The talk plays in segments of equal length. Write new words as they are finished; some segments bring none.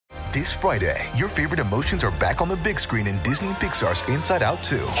This Friday, your favorite emotions are back on the big screen in Disney and Pixar's Inside Out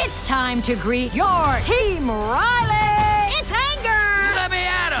 2. It's time to greet your Team Riley. It's anger. Let me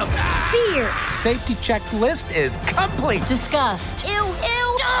at him. Fear. Safety checklist is complete. Disgust. Ew.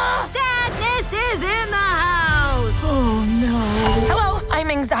 Sadness is in the house. Oh, no. Hello, I'm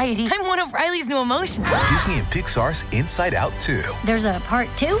anxiety. I'm one of Riley's new emotions. Disney and Pixar's Inside Out 2. There's a part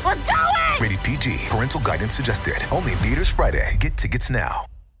 2? We're going! Rated PG. Parental guidance suggested. Only in theaters Friday. Get tickets now.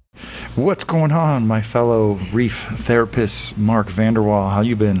 What's going on, my fellow reef therapist, Mark Vanderwall? How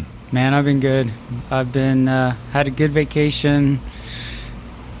you been? Man, I've been good. I've been had a good vacation.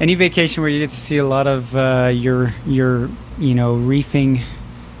 Any vacation where you get to see a lot of your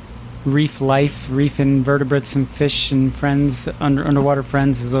reef life, reef invertebrates and fish and friends, underwater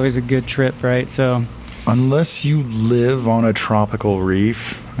friends is always a good trip, right? So, unless you live on a tropical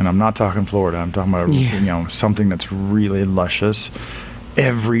reef, and I'm not talking Florida, I'm talking about something that's really luscious.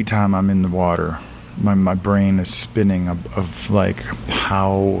 Every time I'm in the water, my brain is spinning of like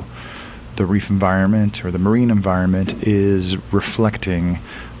how the reef environment or the marine environment is reflecting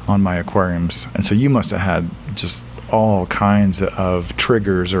on my aquariums. And so you must have had just all kinds of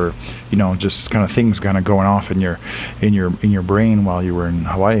triggers or just kind of things kind of going off in your brain while you were in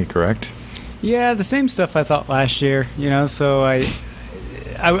Hawaii, correct? Yeah, the same stuff I thought last year, so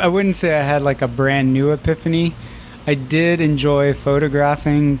I wouldn't say I had like a brand new epiphany. I did enjoy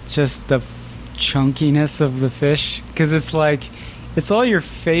photographing just the chunkiness of the fish, because it's all your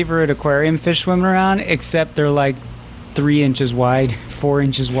favorite aquarium fish swimming around, except they're like 3 inches wide, 4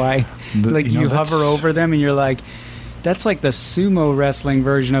 inches wide. You hover over them and you're like, that's like the sumo wrestling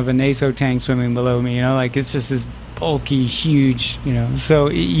version of a Naso tank swimming below me, it's just this bulky, huge, so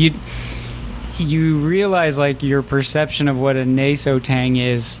you realize like your perception of what a Naso tang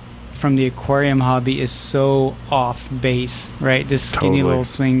is from the aquarium hobby is so off base, right? This skinny little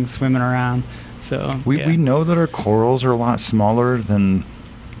thing swimming around. So we know that our corals are a lot smaller than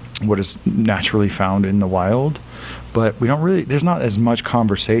what is naturally found in the wild, but there's not as much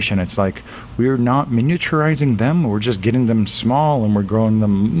conversation. It's like we're not miniaturizing them, we're just getting them small and we're growing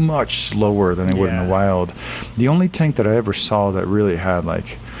them much slower than they would in the wild. The only tank that I ever saw that really had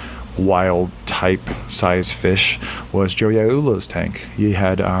like wild type size fish was Joe Iaulo's tank. He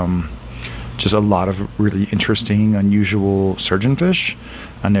had just a lot of really interesting, unusual surgeonfish,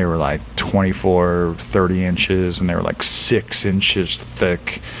 and they were like 24, 30 inches, and they were like 6 inches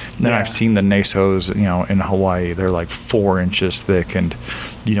thick. And then I've seen the Nasos, in Hawaii, they're like 4 inches thick. And,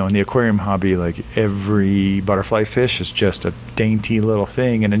 in the aquarium hobby, like every butterfly fish is just a dainty little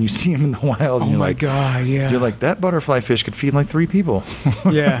thing. And then you see them in the wild, and God, yeah. You're like, that butterfly fish could feed like 3 people.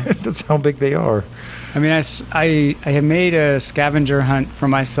 Yeah. That's how big they are. I mean, I have made a scavenger hunt for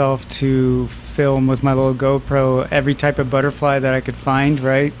myself to film with my little GoPro every type of butterfly that I could find,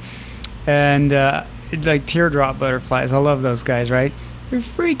 right? And like teardrop butterflies, I love those guys, right? They're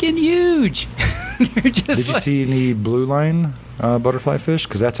freaking huge. They're just. Did you see any blue line butterfly fish?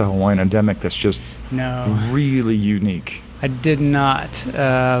 Because that's a Hawaiian endemic that's just really unique. I did not.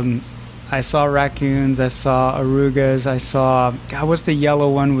 I saw raccoons, I saw arugas, I saw, what's the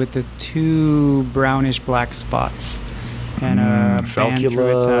yellow one with the 2 brownish black spots? And a band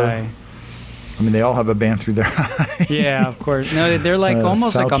through its eye. I mean, they all have a band through their eye. Yeah, of course. No, they're like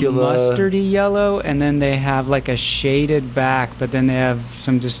almost like a mustardy yellow, and then they have like a shaded back, but then they have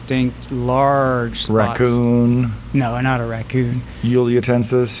some distinct large spots. Raccoon. No, not a raccoon.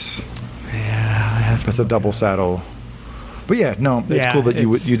 Euliatensis. Yeah, that's a double saddle. But it's cool that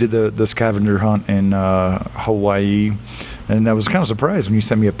you did the scavenger hunt in Hawaii, and I was kind of surprised when you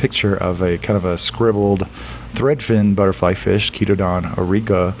sent me a picture of a kind of a scribbled threadfin butterfly fish, Chaetodon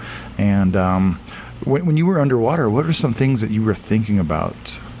auriga. And when you were underwater, what are some things that you were thinking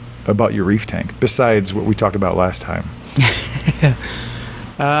about your reef tank besides what we talked about last time?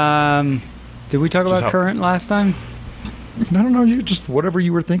 Did we talk about current last time? I don't know. You just whatever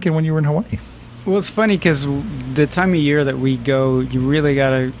you were thinking when you were in Hawaii. Well, it's funny because the time of year that we go, you really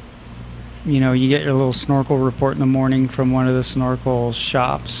got to, you get your little snorkel report in the morning from one of the snorkel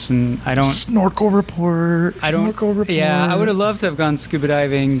shops. And I don't... Snorkel report. Yeah, I would have loved to have gone scuba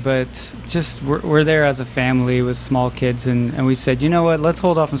diving, but just we're there as a family with small kids. And we said, you know what, let's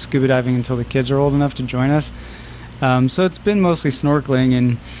hold off on scuba diving until the kids are old enough to join us. So it's been mostly snorkeling,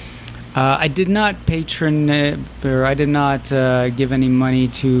 and I did not I did not give any money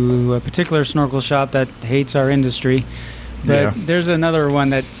to a particular snorkel shop that hates our industry. But there's another one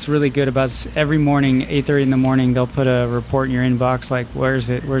that's really good about every morning, 8:30 in the morning, they'll put a report in your inbox like, where's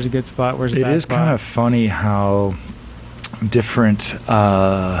a good spot, where's a bad spot. It is kind of funny how different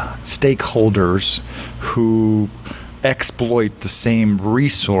stakeholders who exploit the same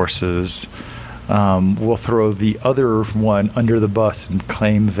resources will throw the other one under the bus and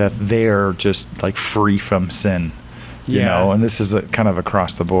claim that they're just like free from sin. You know, and this is kind of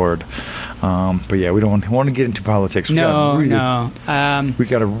across the board. But yeah, we don't want to get into politics. We got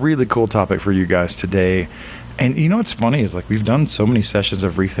a really cool topic for you guys today. And you know what's funny is like we've done so many sessions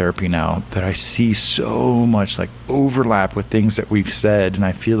of Reef Therapy now that I see so much like overlap with things that we've said. And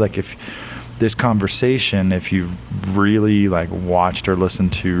I feel like if this conversation, if you've really like watched or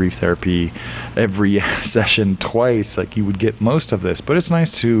listened to Reef Therapy every session twice, like you would get most of this. But it's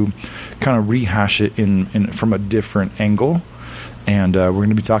nice to kind of rehash it in from a different angle. And we're going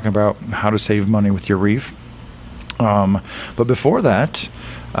to be talking about how to save money with your reef. But before that,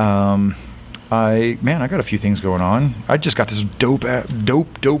 I got a few things going on. I just got this dope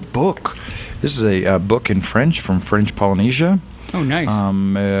book. This is a book in French from French Polynesia. Oh, nice.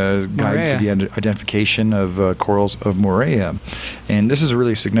 Guide to the identification of corals of Moorea. And this is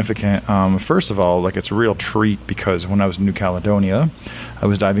really significant. First of all, like it's a real treat because when I was in New Caledonia, I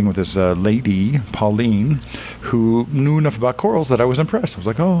was diving with this lady, Pauline, who knew enough about corals that I was impressed. I was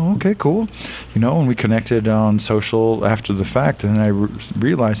like, oh, okay, cool. You know, and we connected on social after the fact, and I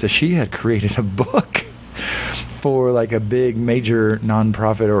realized that she had created a book for like a big major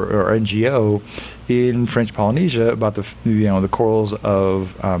nonprofit or NGO in French Polynesia about the corals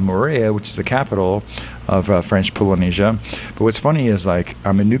of Moorea, which is the capital of French Polynesia. But what's funny is like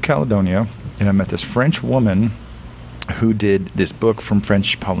I'm in New Caledonia and I met this French woman who did this book from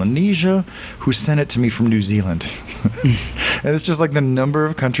French Polynesia, who sent it to me from New Zealand. And it's just like the number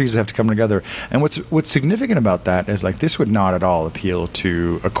of countries that have to come together. And what's significant about that is like this would not at all appeal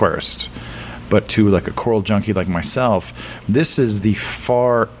to aquarists. But to like a coral junkie like myself, this is the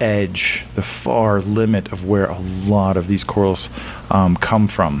far edge, the far limit of where a lot of these corals come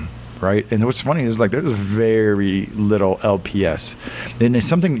from, right? And what's funny is like there's very little LPS. And it's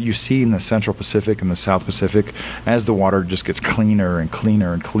something that you see in the Central Pacific and the South Pacific as the water just gets cleaner and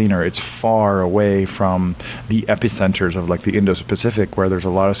cleaner and cleaner. It's far away from the epicenters of like the Indo-Pacific where there's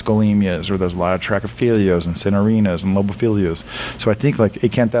a lot of scolemias or there's a lot of Trachyphilios and Cinerinas and Lobophilios. So I think like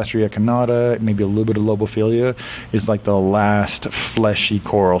Acanthastria cannata, maybe a little bit of Lobophilia is like the last fleshy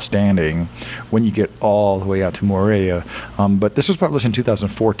coral standing when you get all the way out to Moorea. But this was published in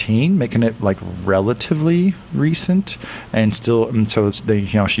 2014. Making it like relatively recent, and still, and so it's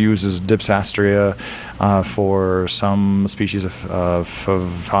she uses Dipsastria for some species of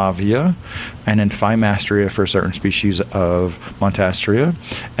Favia, and then Phymastria for certain species of Montastria,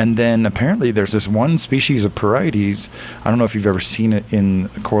 and then apparently there's this one species of Porites. I don't know if you've ever seen it in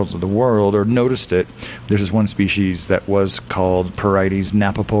corals of the world or noticed it. There's this one species that was called Porites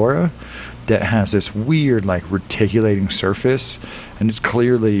napopora that has this weird like reticulating surface, and it's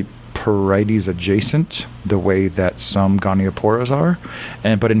clearly Porites adjacent, the way that some Gonioporas are,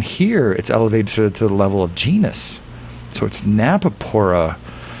 but in here it's elevated to the level of genus, so it's Napopora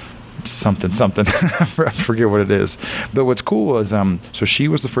something. I forget what it is. But what's cool is so she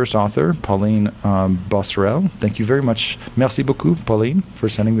was the first author, Pauline Bosserel. Thank you very much, merci beaucoup, Pauline, for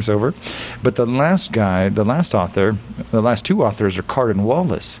sending this over. But the last two authors are Carden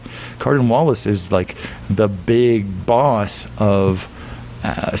Wallace. Carden Wallace is like the big boss of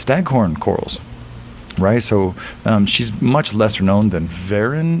staghorn corals, right? So she's much lesser known than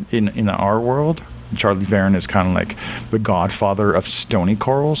Varon in our world. Charlie Varon is kind of like the godfather of stony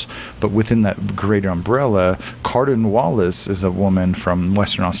corals, but within that greater umbrella, Carden Wallace is a woman from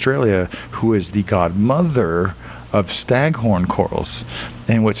Western Australia who is the godmother of staghorn corals.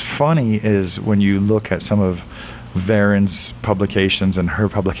 And what's funny is when you look at some of Varon's publications and her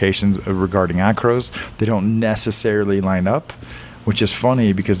publications regarding acros, they don't necessarily line up, which is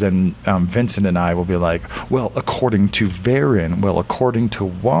funny because then Vincent and I will be like, well, according to Varon, well, according to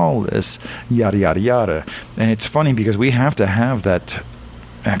Wallace, yada, yada, yada. And it's funny because we have to have that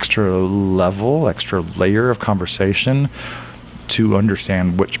extra layer of conversation to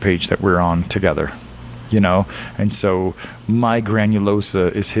understand which page that we're on together, And so my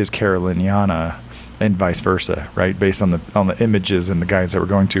granulosa is his Caroliniana, and vice versa, right? Based on the images and the guides that we're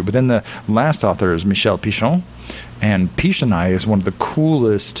going to. But then the last author is Michel Pichon, and Pichoni is one of the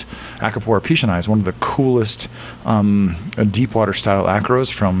coolest, Acropora pichoni is one of the coolest deep water style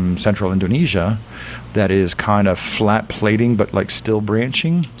acros from central Indonesia that is kind of flat plating but like still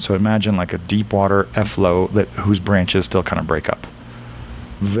branching. So imagine like a deep water efflow whose branches still kind of break up.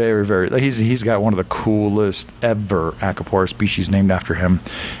 Very, very. He's got one of the coolest ever Acropora species named after him,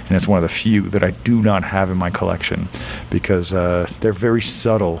 and it's one of the few that I do not have in my collection because they're very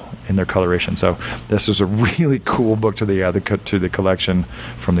subtle in their coloration. So this is a really cool book to the collection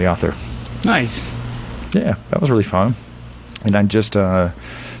from the author. Nice. Yeah, that was really fun. And I just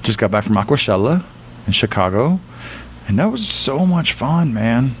got back from Aquashella in Chicago, and that was so much fun,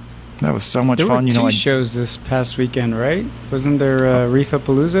 man. That was so much fun. There were two shows this past weekend, right? Wasn't there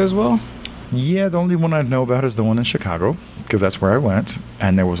Reefapalooza as well? Yeah, the only one I know about is the one in Chicago, because that's where I went,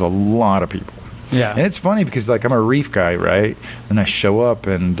 and there was a lot of people. Yeah. And it's funny because, like, I'm a reef guy, right? And I show up,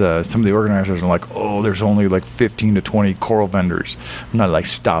 and some of the organizers are like, oh, there's only like 15 to 20 coral vendors. And I, like,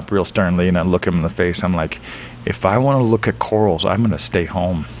 stop real sternly, and I look them in the face. I'm like, if I want to look at corals, I'm going to stay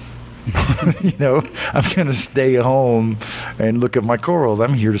home. You know, I'm going to stay home and look at my corals.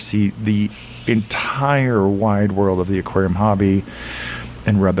 I'm here to see the entire wide world of the aquarium hobby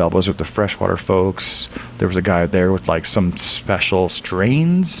and rub elbows with the freshwater folks. There was a guy there with like some special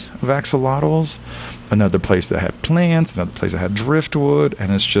strains of axolotls, another place that had plants, another place that had driftwood,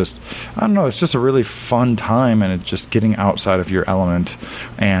 and it's just, I don't know, it's just a really fun time, and it's just getting outside of your element,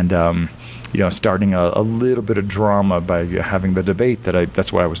 and you know, starting a little bit of drama by having the debate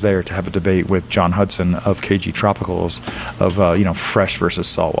that's why I was there, to have a debate with John Hudson of KG Tropicals of, you know, fresh versus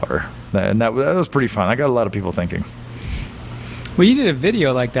saltwater. And that was pretty fun. I got a lot of people thinking. Well, you did a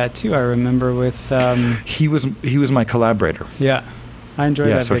video like that too, I remember, with... He was my collaborator. Yeah, I enjoyed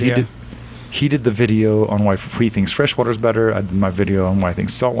that video. He did the video on why he thinks freshwater's better. I did my video on why I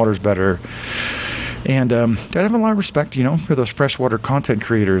think saltwater's better. And I have a lot of respect, you know, for those freshwater content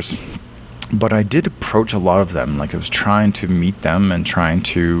creators. But I did approach a lot of them. Like, I was trying to meet them and trying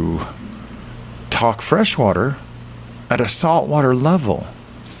to talk freshwater at a saltwater level.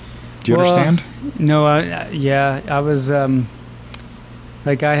 Do you understand? No, I was...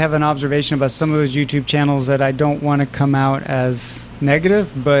 like, I have an observation about some of those YouTube channels that I don't want to come out as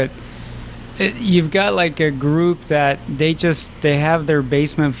negative, but you've got like a group that they have their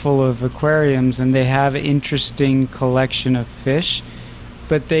basement full of aquariums and they have an interesting collection of fish,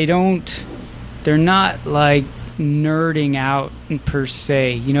 but they're not like nerding out per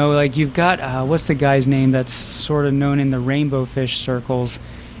se. You know, like you've got, what's the guy's name that's sort of known in the rainbow fish circles?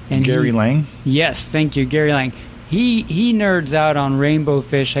 And Gary Lang? Yes, thank you, Gary Lang. He nerds out on rainbow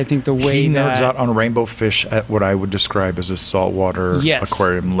fish. I think the way he nerds out on rainbow fish at what I would describe as a saltwater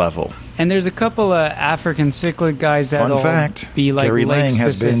aquarium level. And there's a couple of African cichlid guys that'll be like Gary Lang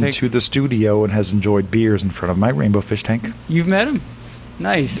has specific. been to the studio and has enjoyed beers in front of my rainbow fish tank. You've met him?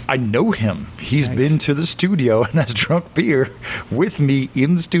 Nice. I know him. He's been to the studio and has drunk beer with me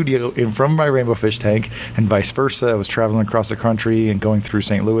in the studio in front of my rainbow fish tank, and vice versa. I was traveling across the country and going through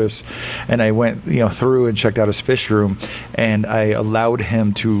St. Louis, and I went, you know, through and checked out his fish room, and I allowed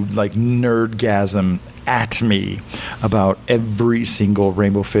him to like nerdgasm at me about every single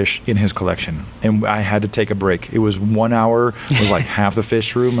rainbow fish in his collection, and I had to take a break. It was 1 hour was like half the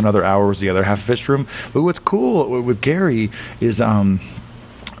fish room, another hour was the other half of the fish room. But what's cool with Gary is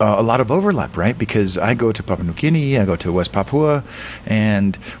a lot of overlap, right? Because I go to Papua New Guinea, I go to West Papua,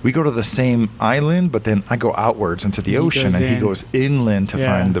 and we go to the same island, but then I go outwards into the ocean, and he goes inland to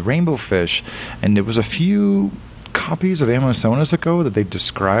find the rainbow fish. And it was a few copies of Amazonas ago that they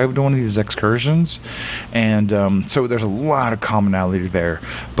described one of these excursions, and so there's a lot of commonality there.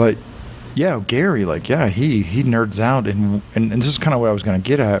 But yeah, Gary, like, yeah, he nerds out, and this is kind of what I was going to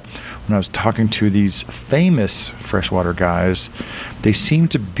get at when I was talking to these famous freshwater guys. They seem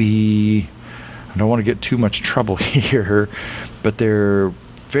to be, I don't want to get too much trouble here, but they're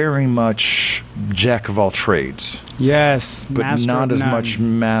very much jack of all trades. Yes, but not as much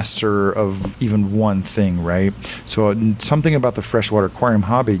master of even one thing, right? So something about the freshwater aquarium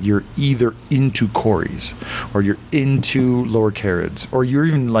hobby, you're either into cories, or you're into lower carids, or you're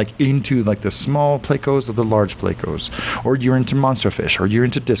even like into like the small plecos or the large plecos, or you're into monster fish, or you're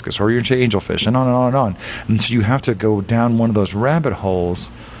into discus, or you're into angelfish, and on and on and on. And so you have to go down one of those rabbit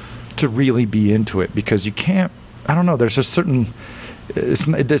holes to really be into it, because you can't, I don't know, there's a certain... I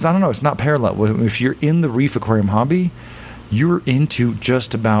don't know, it's not parallel. If you're in the reef aquarium hobby, you're into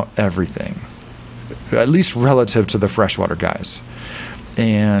just about everything, at least relative to the freshwater guys.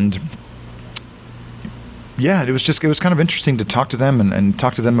 And yeah, it was kind of interesting to talk to them and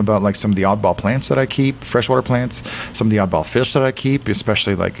talk to them about like some of the oddball plants that I keep, freshwater plants, some of the oddball fish that I keep,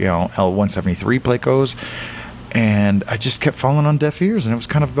 especially like, you know, L173 plecos. And I just kept falling on deaf ears, and it was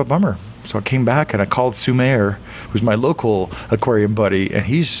kind of a bummer. So I came back and I called Sumer, who's my local aquarium buddy, and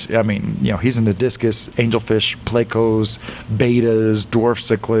he's into discus, angelfish, plecos, betas, dwarf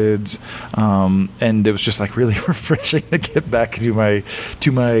cichlids, and it was just like really refreshing to get back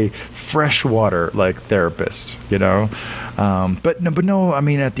to my freshwater like therapist, you know. But no, I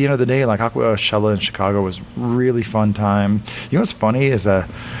mean, at the end of the day, like Aquashella in Chicago was really fun time. You know what's funny is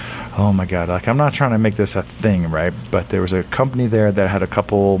oh my God, like I'm not trying to make this a thing, right? But there was a company there that had a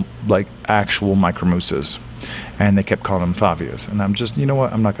couple like actual micromusas, and they kept calling them Favias. And I'm just, you know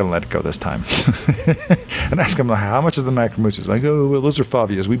what? I'm not going to let it go this time. And ask them, like, how much is the micromusas? Like, oh, well, those are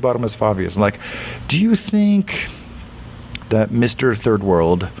Favias. We bought them as Favias. Like, do you think that Mr. Third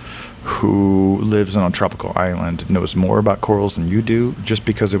World, who lives on a tropical island, knows more about corals than you do just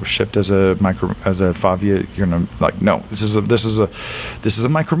because it was shipped as a Favia? You're gonna like, no, this is a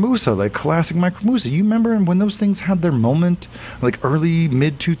micromusa, like classic micromusa. You remember when those things had their moment, like early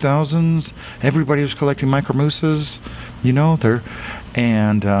mid 2000s? Everybody was collecting micromusas, you know.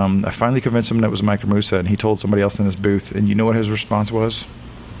 And I finally convinced him that it was a micromusa, and he told somebody else in his booth. And you know what his response was?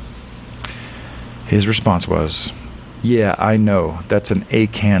 His response was, yeah, I know. That's an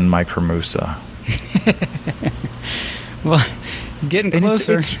Acan micromusa. Well, getting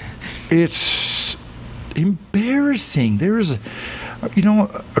closer. It's embarrassing. There's, you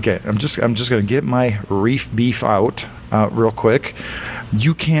know, okay, I'm just going to get my reef beef out real quick.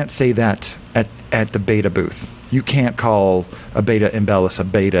 You can't say that at the beta booth. You can't call a beta embellus a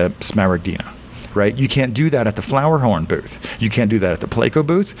beta smaragdina. Right? You can't do that at the flower horn booth. You can't do that at the Placo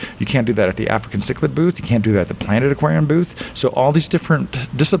booth. You can't do that at the African cichlid booth. You can't do that at the Planet Aquarium booth. So all these different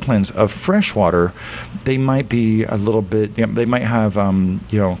disciplines of freshwater, they might be a little bit, you know, they might have,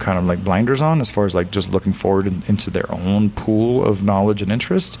 you know, kind of like blinders on as far as like just looking forward into their own pool of knowledge and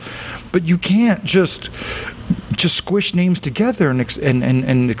interest. But you can't just squish names together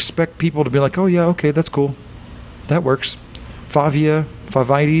and expect people to be like, oh yeah, okay, that's cool. That works. Favia,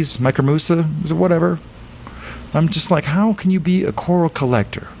 Favites, micromusa, whatever. I'm just like, how can you be a coral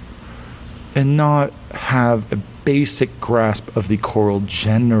collector and not have a basic grasp of the coral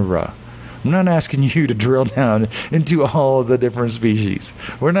genera? I'm not asking you to drill down into all of the different species.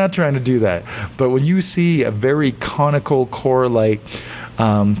 We're not trying to do that. But when you see a very conical corallite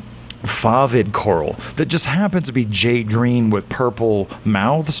favid coral that just happens to be jade green with purple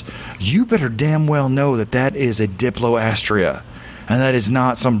mouths, you better damn well know that is a Diploastria, and that is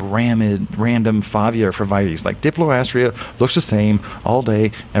not some random Favia or Favites. Like, Diploastria looks the same all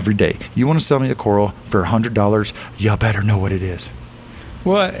day, every day. You want to sell me a coral for $100, you better know what it is.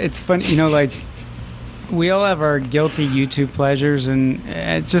 Well, it's funny, you know, like, we all have our guilty YouTube pleasures, and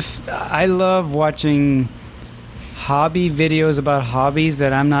it's just, I love watching hobby videos about hobbies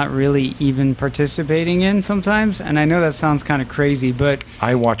that I'm not really even participating in sometimes. And I know that sounds kind of crazy, but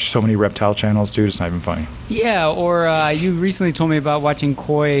I watch so many reptile channels, dude. It's not even funny. Yeah, or you recently told me about watching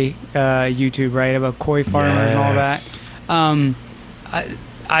koi YouTube, right? About koi farmers and all that.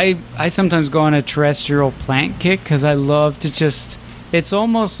 I sometimes go on a terrestrial plant kick because I love to just, it's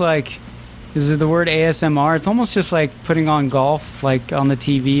almost like, is it the word ASMR? It's almost just like putting on golf, like on the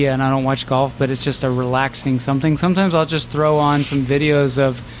TV, and I don't watch golf, but it's just a relaxing something. Sometimes I'll just throw on some videos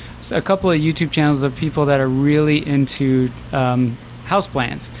of a couple of YouTube channels of people that are really into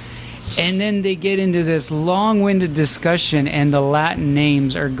houseplants. And then they get into this long-winded discussion, and the Latin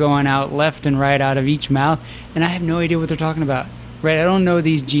names are going out left and right out of each mouth, and I have no idea what they're talking about. Right, I don't know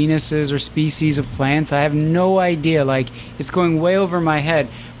these genuses or species of plants. I have no idea. Like, it's going way over my head.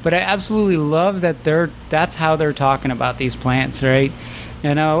 But I absolutely love that that's how they're talking about these plants, right?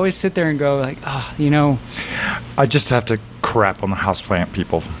 And I always sit there and go like, you know. I just have to crap on the houseplant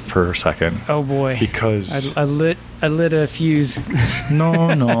people for a second. Oh boy. Because I lit a fuse.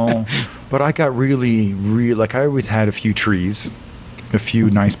 No. But I got really, like, I always had a few trees, a few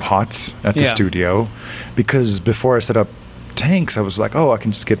nice pots at the studio, because before I set up tanks, I was like, I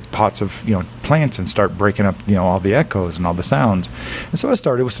can just get pots of, you know, plants and start breaking up, you know, all the echoes and all the sounds. And so I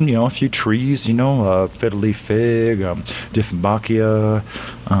started with some, you know, a few trees, you know, fiddle-leaf fig, Dieffenbachia,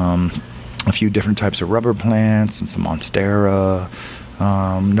 a few different types of rubber plants and some monstera,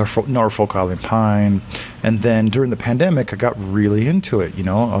 Norfolk Island pine. And then during the pandemic, I got really into it, you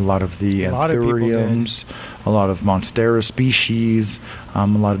know, a lot of the anthuriums, a lot of monstera species, a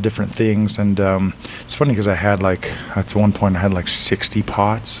lot of different things. And it's funny because I had at one point I had like 60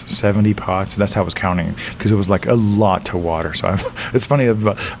 pots, 70 pots. That's how I was counting, because it was like a lot to water. So it's funny,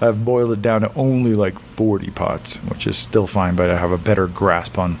 I've boiled it down to only like 40 pots, which is still fine, but I have a better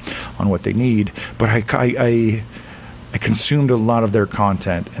grasp on what they need. But I consumed a lot of their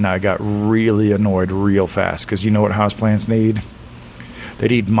content, and I got really annoyed real fast, because you know what houseplants need? They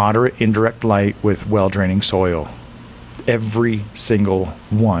need moderate indirect light with well-draining soil. Every single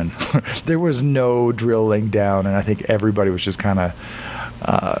one. There was no drilling down, and I think everybody was just kind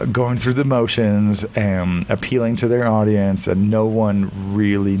of going through the motions and appealing to their audience, and no one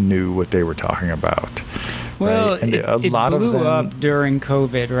really knew what they were talking about. Well, right? And it blew up during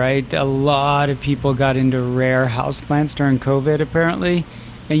COVID, right? A lot of people got into rare houseplants during COVID, apparently.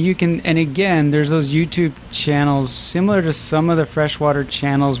 And you can, and again, there's those YouTube channels similar to some of the freshwater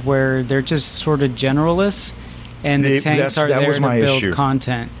channels where they're just sort of generalists, and the tanks are there to build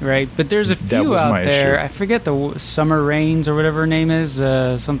content, right? But there's a few out there. I forget the Summer Rains or whatever her name is,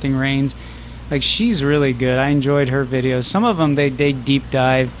 something Rains. Like, she's really good. I enjoyed her videos. Some of them they deep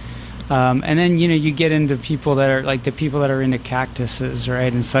dive. And then, you get into people that are like the people that are into cactuses,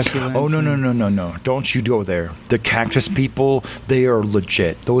 right? And succulents. Oh, no. Don't you go there. The cactus people, they are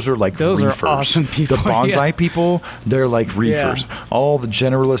legit. Those are like reefers. Those are awesome people. The bonsai people, they're like reefers. Yeah. All the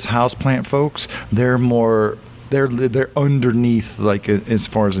generalist houseplant folks, they're more... They're underneath, like, as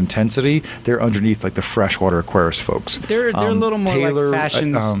far as intensity, they're underneath, like, the freshwater Aquarius folks. They're a little more Taylor, like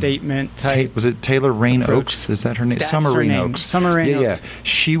fashion statement type. Was it Taylor Rain approach. Oaks? Is that her name? That's Summer her Rain name. Oaks. Summer Rain Oaks. Yeah.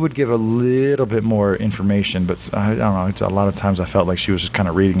 She would give a little bit more information, but I don't know. A lot of times I felt like she was just kind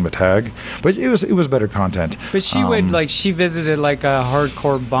of reading the tag, but it was better content. But she would she visited like a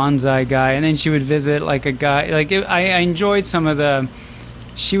hardcore bonsai guy, and then she would visit like a guy. Like I enjoyed some of the.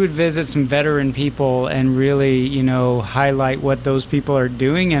 She would visit some veteran people and really, highlight what those people are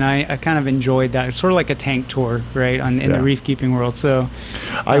doing, and I kind of enjoyed that. It's sort of like a tank tour, right, in the reef keeping world. So,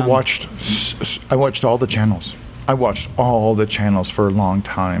 I watched all the channels. I watched all the channels for a long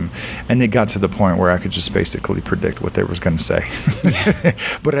time, and it got to the point where I could just basically predict what they was going to say.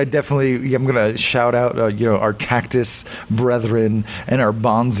 But I'm going to shout out, our cactus brethren and our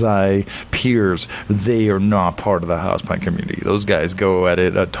bonsai peers. They are not part of the houseplant community. Those guys go at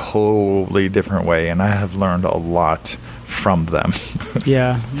it a totally different way, and I have learned a lot from them.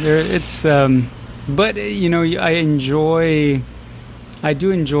 Yeah, it's. But I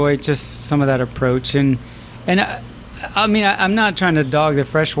do enjoy just some of that approach. And I mean, I'm not trying to dog the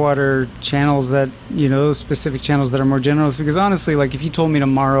freshwater channels that, those specific channels that are more generalist, because honestly, like, if you told me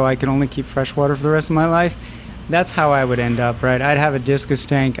tomorrow I could only keep freshwater for the rest of my life, that's how I would end up, right? I'd have a discus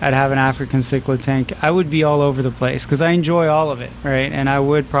tank, I'd have an African cichlid tank, I would be all over the place because I enjoy all of it, right? And I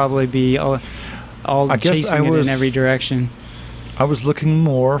would probably be all chasing it in every direction. I was looking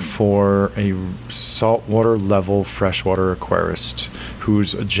more for a saltwater level freshwater aquarist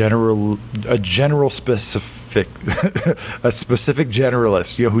who's a specific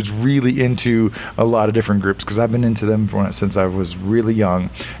generalist, who's really into a lot of different groups, because I've been into them since I was really young,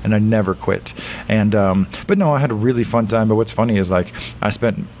 and I never quit. And but no, I had a really fun time. But what's funny is, like, I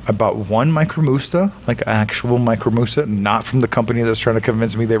spent about one micromusta, like actual micromusta, not from the company that's trying to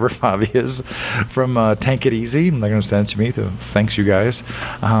convince me they were Favias, from Tank It Easy. They're going to send it to me, so thanks you guys.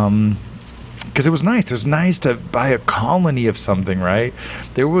 Because it was nice. It was nice to buy a colony of something, right?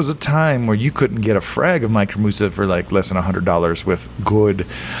 There was a time where you couldn't get a frag of micromusa for like less than $100 with good,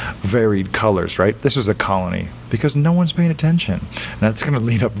 varied colors, right? This was a colony because no one's paying attention. And that's going to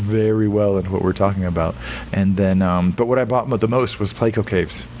lead up very well into what we're talking about. And then, but what I bought the most was Pleco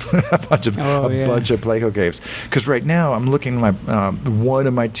caves, a bunch of Pleco caves. Because right now I'm looking at my one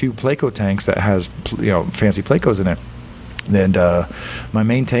of my 2 Pleco tanks that has fancy Plecos in it. And my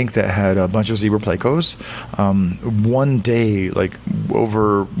main tank that had a bunch of zebra plecos, one day, like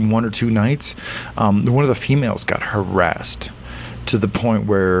over 1 or 2 nights, one of the females got harassed to the point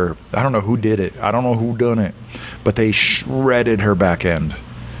where I don't know who did it. I don't know who done it, but they shredded her back end.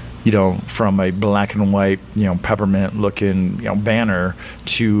 From a black and white, peppermint looking, banner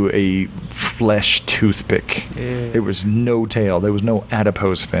to a flesh toothpick. Yeah. It was no tail. There was no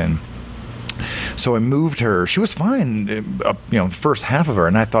adipose fin. So I moved her. She was fine, the first half of her,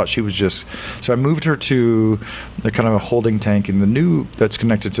 and I thought she was just. So I moved her to the kind of a holding tank in the new that's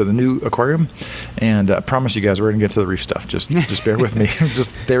connected to the new aquarium. And I promise you guys, we're gonna get to the reef stuff. Just bear with me. Just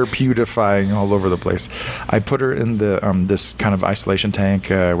therapeutifying all over the place. I put her in the this kind of isolation tank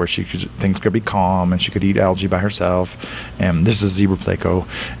where things could be calm and she could eat algae by herself. And this is zebra pleco,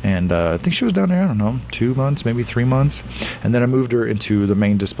 and I think she was down there. I don't know, 2 months, maybe 3 months, and then I moved her into the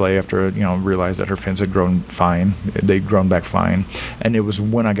main display after realized that her fins had grown fine. They'd grown back fine. And it was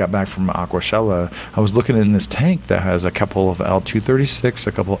when I got back from Aquashella, I was looking in this tank that has a couple of L236,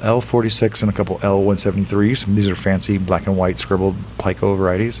 a couple L46, and a couple L173s. These are fancy black and white scribbled Pleco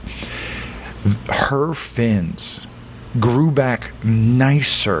varieties. Her fins grew back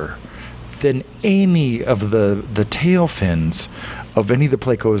nicer than any of the tail fins of any of the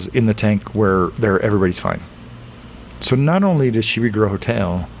Plecos in the tank where everybody's fine. So not only does she regrow her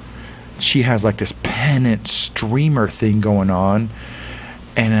tail, she has like this pennant streamer thing going on,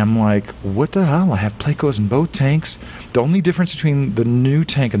 and I'm like, what the hell? I have Plecos in both tanks. The only difference between the new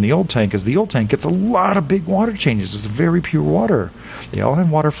tank and the old tank is the old tank gets a lot of big water changes. It's very pure water. They all have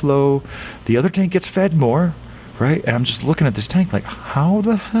water flow. The other tank gets fed more, right? And I'm just looking at this tank like, how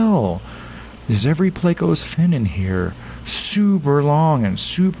the hell is every Placo's fin in here super long and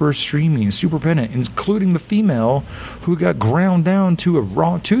super streamy and super pendant, including the female who got ground down to a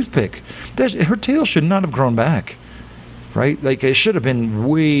raw toothpick. Her tail should not have grown back, right? Like, it should have been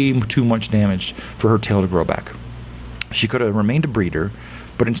way too much damage for her tail to grow back. She could have remained a breeder,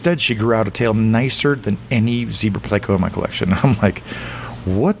 but instead she grew out a tail nicer than any zebra Placo in my collection. I'm like,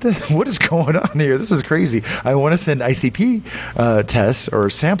 what is going on here? This is crazy. I want to send ICP tests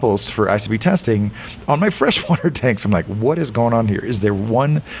or samples for ICP testing on my freshwater tanks. I'm like, what is going on here? Is there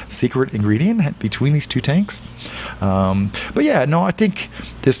one secret ingredient between these two tanks? But yeah, no, I think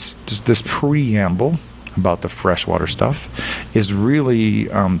this preamble about the freshwater stuff is really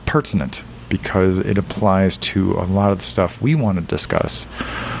pertinent, because it applies to a lot of the stuff we want to discuss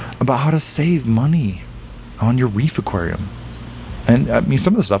about how to save money on your reef aquarium. And I mean,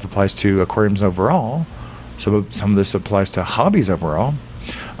 some of the stuff applies to aquariums overall. So some of this applies to hobbies overall.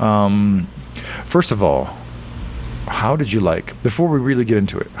 First of all, how did you like, before we really get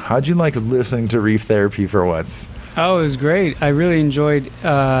into it, how did you like listening to Reef Therapy for once? Oh, it was great. I really enjoyed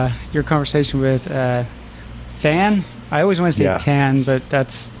your conversation with Than. I always want to say Tan, but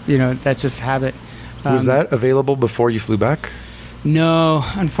that's just habit. Was that available before you flew back? No,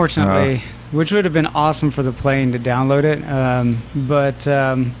 unfortunately, which would have been awesome for the plane to download it.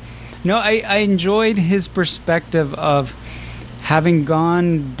 No, I enjoyed his perspective of having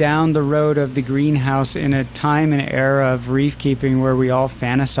gone down the road of the greenhouse in a time and era of reef keeping where we all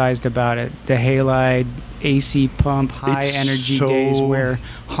fantasized about it. The halide, AC pump, high energy days where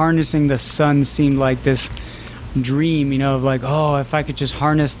harnessing the sun seemed like this dream, of like, oh, if I could just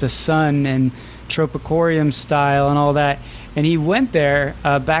harness the sun and tropicorium style and all that. And he went there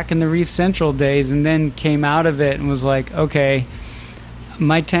back in the Reef Central days, and then came out of it and was like, okay,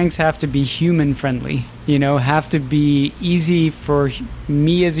 my tanks have to be human friendly, have to be easy for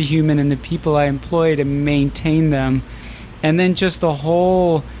me as a human and the people I employ to maintain them. And then just the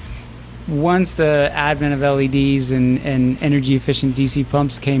whole, once the advent of LEDs and energy efficient DC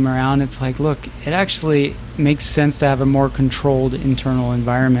pumps came around, it's like, look, it actually makes sense to have a more controlled internal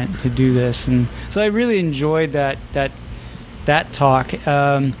environment to do this. And so I really enjoyed that talk.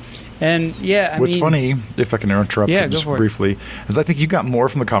 And yeah, what's funny, if I can interrupt you just briefly, is I think you got more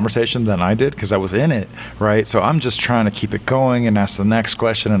from the conversation than I did, because I was in it, right? So I'm just trying to keep it going and ask the next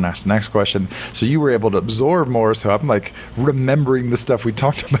question and ask the next question. So you were able to absorb more. So I'm like remembering the stuff we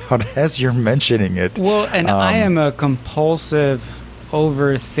talked about as you're mentioning it. Well, and I am a compulsive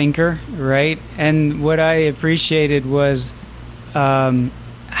overthinker, right? And what I appreciated was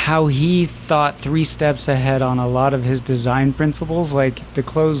how he thought 3 steps ahead on a lot of his design principles, like the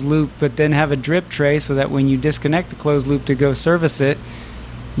closed loop, but then have a drip tray so that when you disconnect the closed loop to go service it,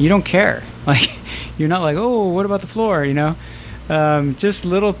 you don't care. Like, you're not like, oh, what about the floor, just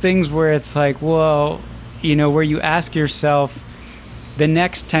little things where it's like, well, where you ask yourself the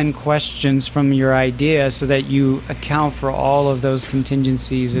next 10 questions from your idea so that you account for all of those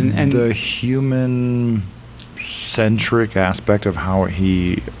contingencies. And the human centric aspect of how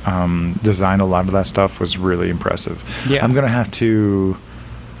he designed a lot of that stuff was really impressive. Yeah, I'm gonna have to.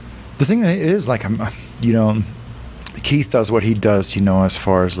 The thing is, like, Keith does what he does, as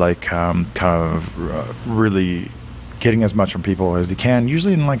far as like kind of really getting as much from people as he can,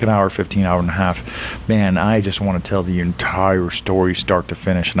 usually in like an hour, 15, hour and a half. Man, I just want to tell the entire story start to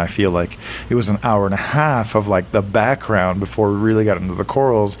finish, and I feel like it was an hour and a half of like the background before we really got into the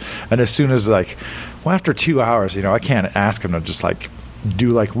corals. And as soon as after 2 hours, I can't ask him to just like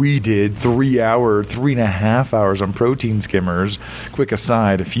do like we did 3.5 hours on protein skimmers. Quick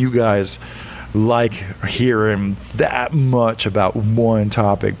aside, if you guys like hearing that much about one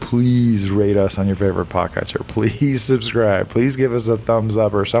topic, please rate us on your favorite podcatcher. Please subscribe. Please give us a thumbs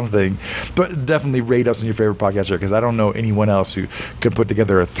up or something. But definitely rate us on your favorite podcatcher, because I don't know anyone else who could put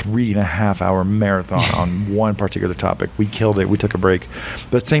together a 3.5 hour marathon on one particular topic. We killed it. We took a break.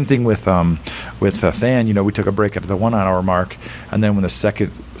 But same thing with Than. We took a break at the 1 hour mark, and then when the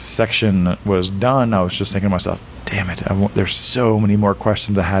second section was done, I was just thinking to myself, damn it, there's so many more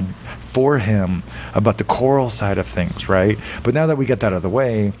questions I had for him about the coral side of things, right? But now that we get that out of the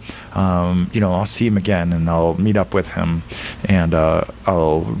way, I'll see him again, and I'll meet up with him, and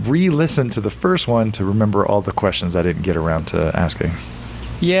I'll re-listen to the first one to remember all the questions I didn't get around to asking.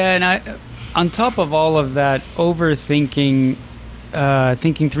 Yeah, and on top of all of that, overthinking,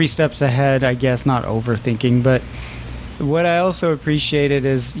 thinking 3 steps ahead, I guess, not overthinking, but what I also appreciated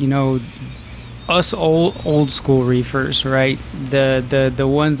is, us old school reefers, right? The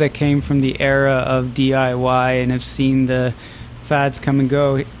ones that came from the era of DIY and have seen the fads come and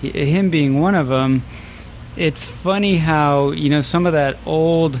go. Him being one of them. It's funny how some of that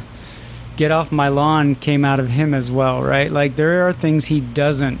old get off my lawn came out of him as well, right? Like there are things he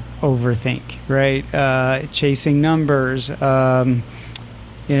doesn't overthink, right? Chasing numbers, that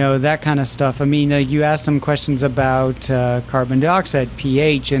kind of stuff. I mean, like you asked him questions about carbon dioxide,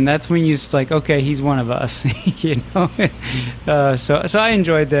 pH, and that's when you're just like, okay, he's one of us, So I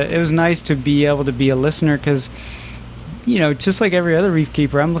enjoyed that. It was nice to be able to be a listener because, just like every other reef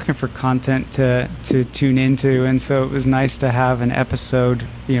keeper, I'm looking for content to tune into, and so it was nice to have an episode,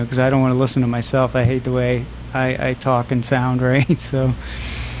 because I don't want to listen to myself. I hate the way I talk and sound, right? So,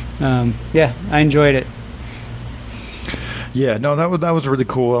 I enjoyed it. Yeah, no, that was really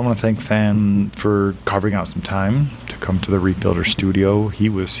cool. I want to thank Fan for carving out some time to come to the Reef Builder studio. He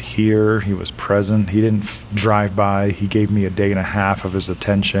was here. He was present. He didn't drive by. He gave me a day and a half of his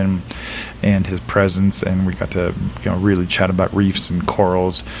attention and his presence, and we got to really chat about reefs and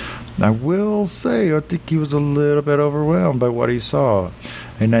corals. I will say, I think he was a little bit overwhelmed by what he saw.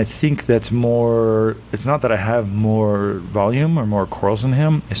 And I think that's more, it's not that I have more volume or more corals in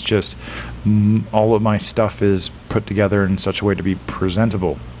him. It's just all of my stuff is put together in such a way to be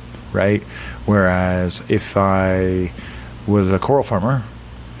presentable, right? Whereas if I was a coral farmer,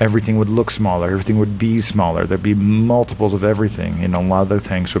 everything would look smaller. Everything would be smaller. There'd be multiples of everything. A lot of the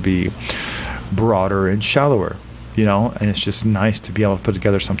tanks would be broader and shallower. And it's just nice to be able to put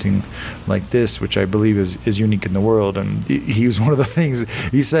together something like this, which I believe is unique in the world. And he was one of the things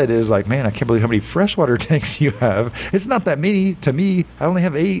he said is like, man, I can't believe how many freshwater tanks you have. It's not that many to me. I only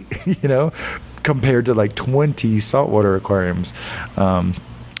have 8, compared to like 20 saltwater aquariums.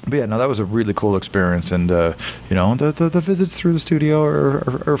 But yeah, no, that was a really cool experience, and the visits through the studio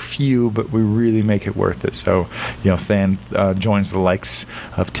are few, but we really make it worth it. So, Fan joins the likes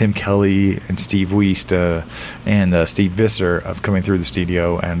of Tim Kelly and Steve Wiest and Steve Visser of coming through the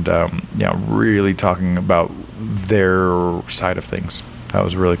studio, and really talking about their side of things. That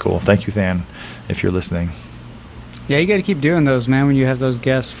was really cool. Thank you, Fan, if you're listening. Yeah, you got to keep doing those, man. When you have those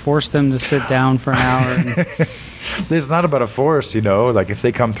guests, force them to sit down for an hour. And it's not about a force, like if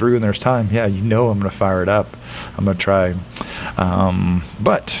they come through and there's time, I'm going to fire it up. I'm going to try.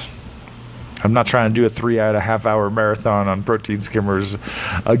 But I'm not trying to do a 3.5 hour marathon on protein skimmers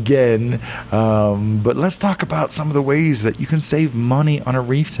again. But let's talk about some of the ways that you can save money on a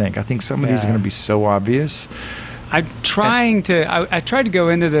reef tank. I think some of these are going to be so obvious. I'm trying to, I tried to go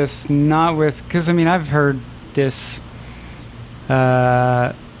into this not with, because I've heard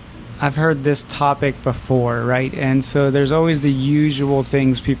this topic before, right? And so there's always the usual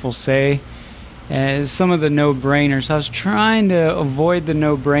things people say, and some of the no-brainers. I was trying to avoid the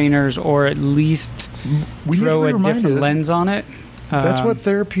no-brainers, or at least throw a different lens on it. That's what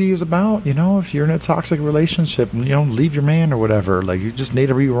therapy is about, if you're in a toxic relationship, leave your man or whatever, like you just need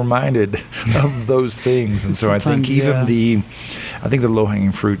to be reminded of those things. And so I think even the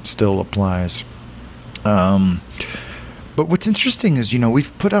low-hanging fruit still applies. But what's interesting is,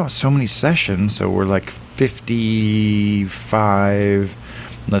 we've put out so many sessions, so we're like 55,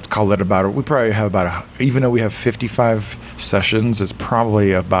 let's call it we probably have even though we have 55 sessions, it's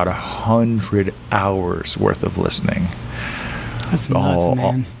probably about 100 hours worth of listening. That's nuts,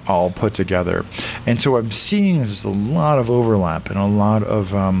 man. All put together. And so I'm seeing just a lot of overlap and a lot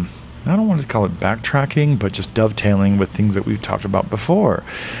of, I don't want to call it backtracking, but just dovetailing with things that we've talked about before.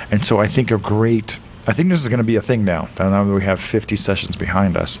 And so I think this is going to be a thing now that we have 50 sessions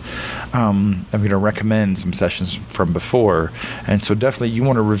behind us. I'm going to recommend some sessions from before. And so definitely you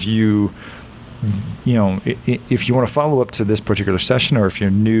want to review, if you want to follow up to this particular session, or if you're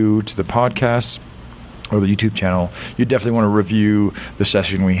new to the podcast or the YouTube channel, you definitely want to review the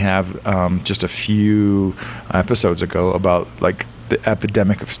session we have just a few episodes ago about like the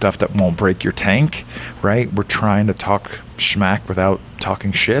epidemic of stuff that won't break your tank, right? We're trying to talk schmack without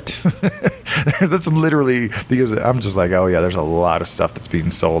talking shit. That's literally because I'm just like, oh yeah, there's a lot of stuff that's being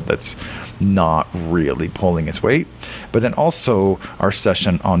sold that's not really pulling its weight. But then also our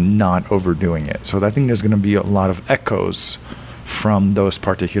session on not overdoing it. So I think there's going to be a lot of echoes from those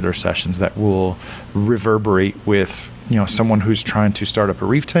particular sessions that will reverberate with someone who's trying to start up a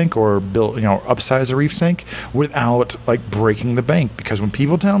reef tank or build upsize a reef tank without like breaking the bank. Because when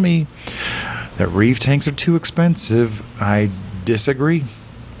people tell me that reef tanks are too expensive, I disagree.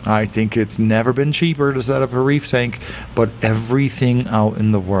 I think it's never been cheaper to set up a reef tank, but everything out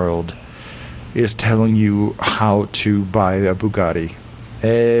in the world is telling you how to buy a Bugatti.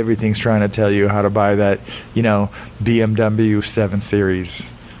 Everything's trying to tell you how to buy that, BMW 7 Series.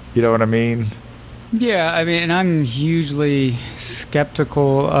 You know what I mean? Yeah, and I'm hugely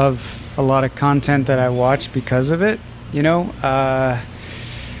skeptical of a lot of content that I watch because of it.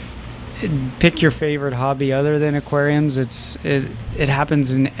 pick your favorite hobby other than aquariums. It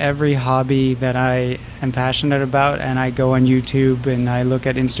happens in every hobby that I am passionate about, and I go on YouTube and I look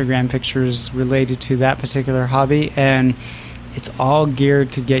at Instagram pictures related to that particular hobby, and it's all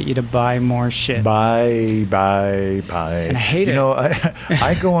geared to get you to buy more shit. Buy. And I hate it. You know,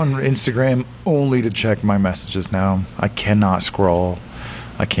 I go on Instagram only to check my messages now. I cannot scroll.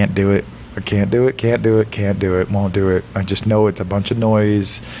 I can't do it. Can't do it, won't do it. I just know it's a bunch of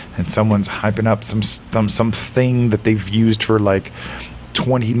noise and someone's hyping up something that they've used for like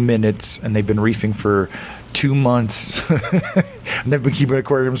 20 minutes and they've been reefing for 2 months. And they've been keeping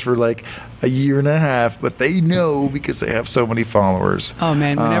aquariums for like a year and a half, but they know because they have so many followers. Oh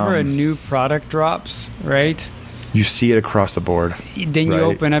man, whenever a new product drops, right? You see it across the board. Then you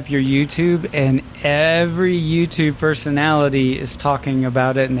open up your YouTube and every YouTube personality is talking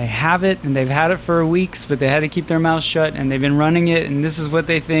about it, and they have it and they've had it for weeks, but they had to keep their mouth shut and they've been running it, and this is what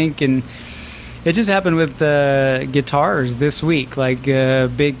they think. And it just happened with guitars this week. Like a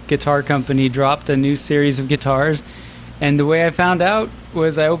big guitar company dropped a new series of guitars, and the way I found out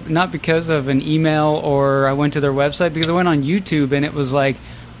was not because of an email or I went to their website, because I went on YouTube and it was like,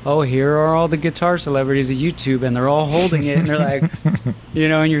 oh, here are all the guitar celebrities of YouTube, and they're all holding it, and they're like, you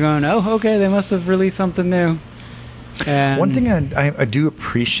know, and you're going, oh, okay, they must have released something new. And one thing I do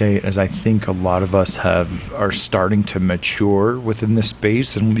appreciate is I think a lot of us are starting to mature within this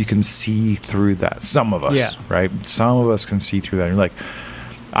space, and we can see through that. Some of us, right? Some of us can see through that. You're like,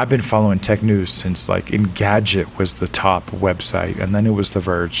 I've been following tech news since like Engadget was the top website, and then it was The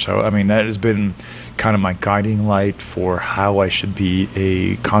Verge. So, I mean, that has been kind of my guiding light for how I should be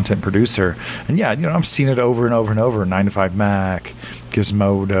a content producer. And yeah, you know, I've seen it over and over and over. 9to5Mac,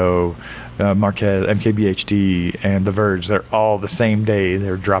 Gizmodo, Marquez, MKBHD, and The Verge. They're all the same day.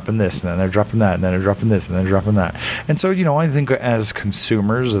 They're dropping this, and then they're dropping that, and then they're dropping this, and then they're dropping that. And so, you know, I think as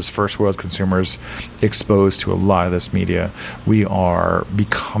consumers, as first world consumers exposed to a lot of this media, we are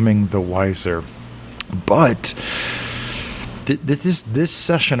becoming the wiser. But this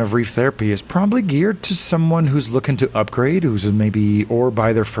session of Reef Therapy is probably geared to someone who's looking to upgrade, who's maybe or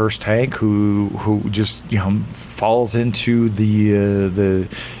buy their first tank, who just, you know, falls into the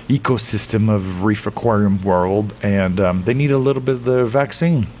ecosystem of reef aquarium world, and they need a little bit of the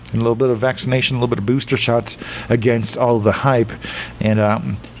vaccine, a little bit of vaccination, a little bit of booster shots against all the hype.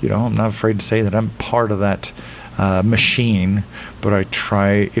 And you know, I'm not afraid to say that I'm part of that machine, but I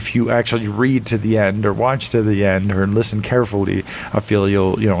try. If you actually read to the end, or watch to the end, or listen carefully, I feel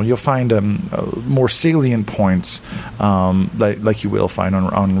you'll find more salient points, like you will find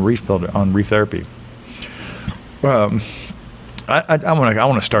on Reef Therapy. I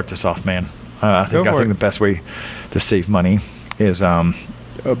want to start this off, man. I think the best way to save money is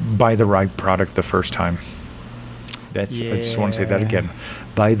buy the right product the first time. I just want to say that again.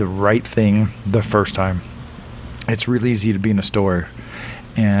 Buy the right thing the first time. It's really easy to be in a store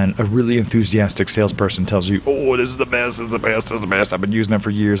and a really enthusiastic salesperson tells you, oh, this is the best, this is the best, this is the best. I've been using it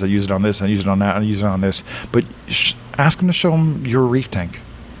for years. I use it on this, I use it on that, I use it on this. But ask them to show them your reef tank.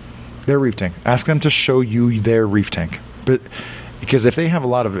 Their reef tank. Ask them to show you their reef tank. But because if they have a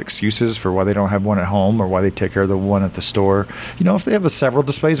lot of excuses for why they don't have one at home or why they take care of the one at the store, you know, if they have several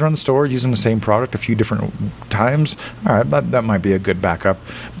displays around the store using the same product a few different times, all right, that might be a good backup.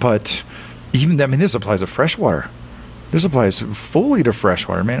 But even that, I mean, this applies to freshwater. This applies fully to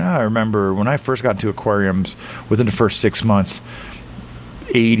freshwater. Man, I remember when I first got into aquariums, within the first 6 months,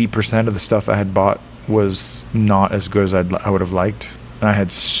 80% of the stuff I had bought was not as good as I would have liked. And I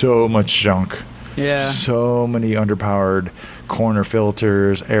had so much junk. Yeah. So many underpowered corner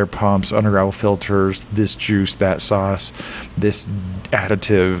filters, air pumps, underground filters, this juice, that sauce, this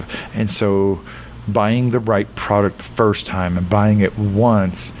additive. And so buying the right product the first time and buying it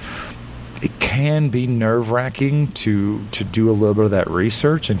once, it can be nerve-wracking to do a little bit of that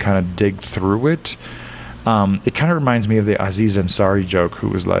research and kind of dig through it. It kind of reminds me of the Aziz Ansari joke, who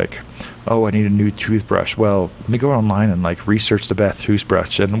was like, oh, I need a new toothbrush. Well, let me go online and like research the best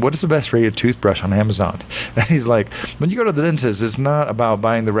toothbrush. And what is the best rated toothbrush on Amazon? And he's like, when you go to the dentist, it's not about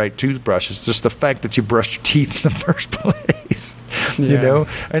buying the right toothbrush. It's just the fact that you brushed your teeth in the first place, you know?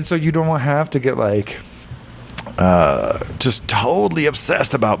 And so you don't have to get like just totally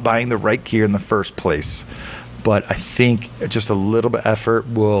obsessed about buying the right gear in the first place. But I think just a little bit of effort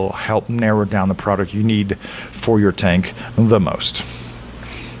will help narrow down the product you need for your tank the most.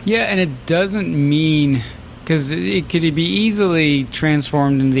 Yeah, and it doesn't mean, because it could be easily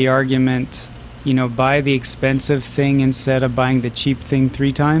transformed into the argument, you know, buy the expensive thing instead of buying the cheap thing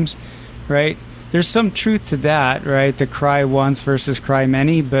 3 times, right? There's some truth to that, right? The cry once versus cry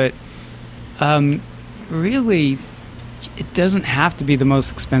many, but really, it doesn't have to be the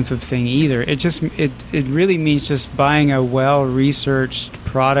most expensive thing either. It really means just buying a well-researched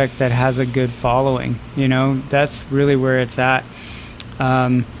product that has a good following. That's really where it's at.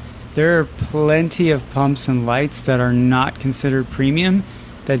 There are plenty of pumps and lights that are not considered premium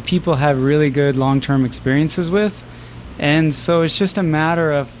that people have really good long-term experiences with. And so it's just a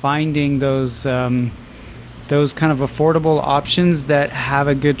matter of finding those kind of affordable options that have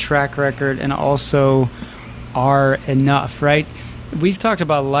a good track record and also are enough, right? We've talked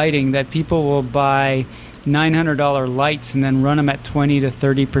about lighting, that people will buy $900 lights and then run them at 20 to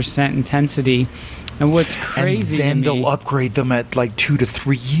 30% intensity. And what's crazy and then to me, they'll upgrade them at like 2 to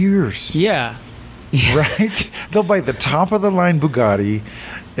 3 years. Yeah. Right? They'll buy the top of the line Bugatti,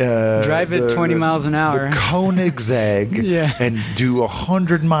 drive it 20 miles an hour, the Koenigsegg, yeah, and do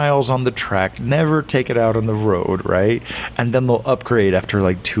 100 miles on the track, never take it out on the road, right? And then they'll upgrade after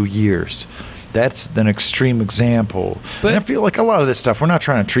like 2 years. That's an extreme example. But and I feel like a lot of this stuff, we're not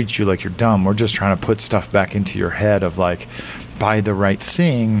trying to treat you like you're dumb. We're just trying to put stuff back into your head of like, buy the right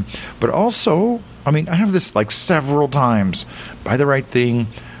thing. But also, I mean, I have this like several times. Buy the right thing.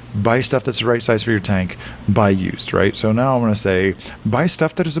 Buy stuff that's the right size for your tank. Buy used, right? So now I'm going to say, buy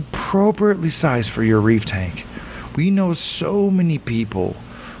stuff that is appropriately sized for your reef tank. We know so many people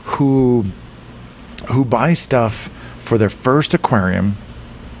who buy stuff for their first aquarium,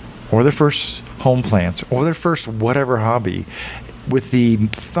 or their first home plants, or their first whatever hobby, with the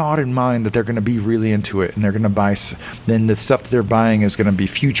thought in mind that they're going to be really into it, and they're going to buy, then the stuff that they're buying is going to be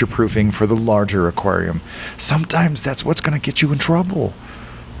future-proofing for the larger aquarium. Sometimes that's what's going to get you in trouble,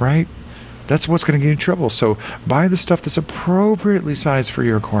 right? That's what's going to get you in trouble. So buy the stuff that's appropriately sized for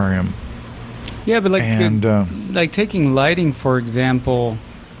your aquarium. Yeah, but like taking lighting, for example,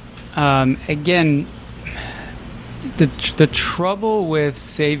 again, the trouble with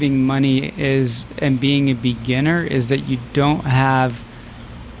saving money and being a beginner is that you don't have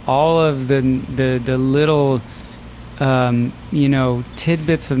all of the little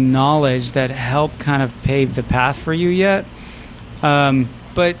tidbits of knowledge that help kind of pave the path for you yet.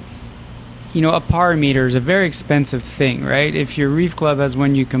 But a power meter is a very expensive thing, right? If your reef club has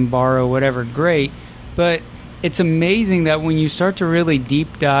one you can borrow, whatever, great. But it's amazing that when you start to really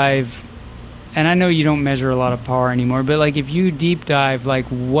deep dive, and I know you don't measure a lot of power anymore, but like if you deep dive, like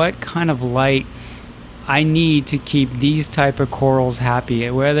what kind of light I need to keep these type of corals happy,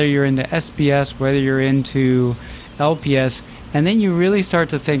 whether you're into SPS, whether you're into LPS, and then you really start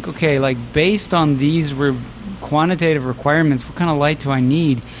to think, okay, like based on these quantitative requirements, what kind of light do I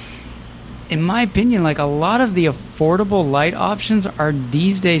need? In my opinion, like a lot of the affordable light options are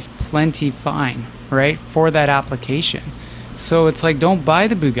these days plenty fine, right, for that application. So it's like, don't buy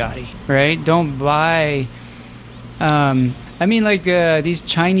the Bugatti, right? Don't buy, these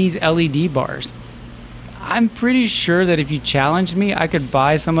Chinese LED bars. I'm pretty sure that if you challenged me, I could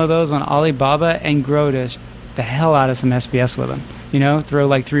buy some of those on Alibaba and grow the hell out of some SPS with them. Throw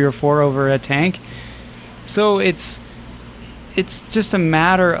like 3 or 4 over a tank. So it's just a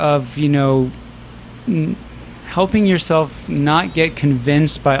matter of, helping yourself not get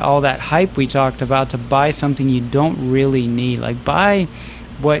convinced by all that hype we talked about to buy something you don't really need. Like buy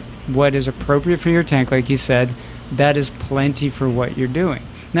what is appropriate for your tank, like you said. That is plenty for what you're doing.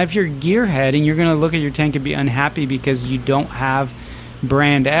 Now, if you're a gearhead and you're going to look at your tank and be unhappy because you don't have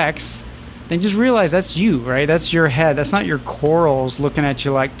brand X, then just realize that's you, right? That's your head. That's not your corals looking at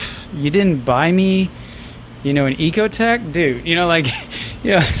you like, you didn't buy me, an Ecotech? Dude,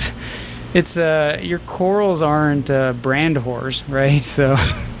 it's your corals aren't brand whores, right? So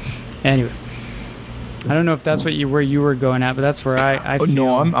anyway, I don't know if that's where you were going at, but that's where I feel.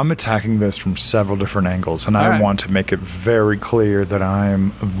 No, I'm attacking this from several different angles, and I want to make it very clear that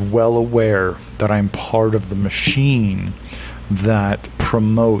I'm well aware that I'm part of the machine that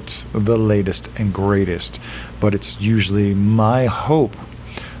promotes the latest and greatest. But it's usually my hope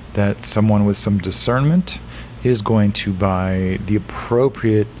that someone with some discernment is going to buy the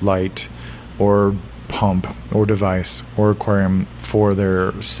appropriate light or pump or device or aquarium for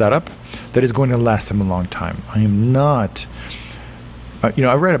their setup that is going to last them a long time. I am not,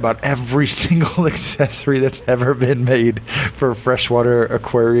 I read about every single accessory that's ever been made for freshwater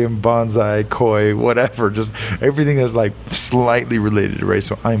aquarium, bonsai, koi, whatever. Just everything is like slightly related to race.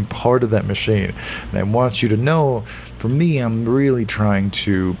 So I'm part of that machine. And I want you to know, for me, I'm really trying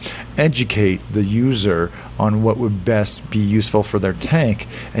to educate the user on what would best be useful for their tank.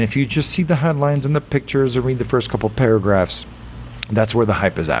 And if you just see the headlines and the pictures or read the first couple paragraphs, that's where the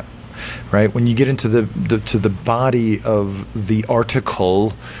hype is at. right? When you get into the body of the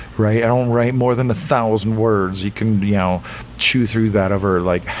article, right? I don't write more than 1,000 words. You can, chew through that over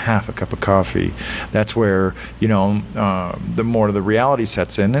like half a cup of coffee. That's where, the more the reality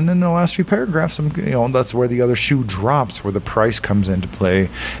sets in. And then the last few paragraphs, that's where the other shoe drops, where the price comes into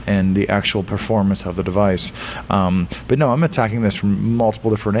play and the actual performance of the device. But no, I'm attacking this from multiple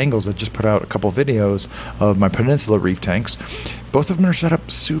different angles. I just put out a couple videos of my Peninsula reef tanks. Both of them are set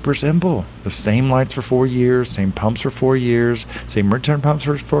up super simple. The same lights for 4 years, same pumps for 4 years, same return pumps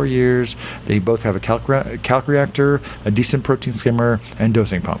for 4 years. They both have a calc reactor, a decent protein skimmer, and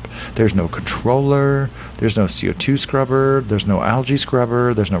dosing pump. There's no controller, there's no CO2 scrubber, there's no algae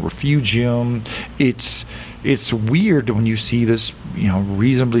scrubber, there's no refugium. It's weird when you see this,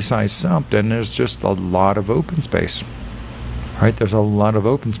 reasonably sized sump, and there's just a lot of open space. Right, there's a lot of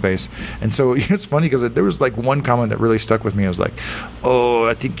open space. And so it's funny because there was like one comment that really stuck with me. I was like, oh,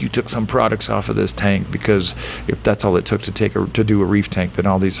 I think you took some products off of this tank, because if that's all it took to do a reef tank, then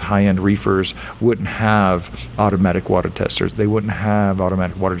all these high-end reefers wouldn't have automatic water testers. They wouldn't have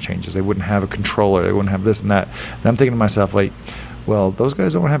automatic water changes. They wouldn't have a controller. They wouldn't have this and that. And I'm thinking to myself, like, well, those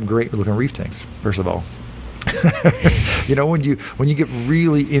guys don't have great looking reef tanks, first of all. When you get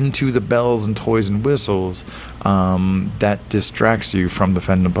really into the bells and toys and whistles, that distracts you from the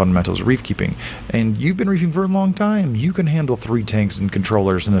fundamentals of reef keeping. And you've been reefing for a long time. You can handle 3 tanks and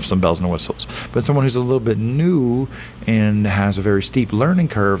controllers and some bells and whistles. But someone who's a little bit new and has a very steep learning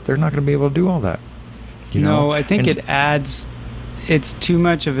curve, they're not going to be able to do all that. No, I think it adds. It's too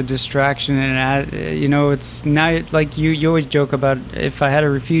much of a distraction, and it's now like you always joke about, if I had a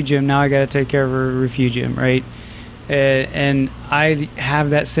refugium, now I got to take care of a refugium, right? And I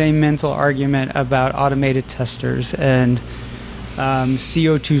have that same mental argument about automated testers and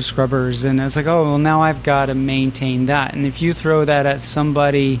CO2 scrubbers, and it's like, oh, well, now I've got to maintain that. And if you throw that at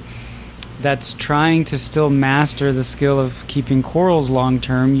somebody that's trying to still master the skill of keeping corals long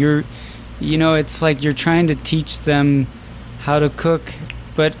term, it's like you're trying to teach them how to cook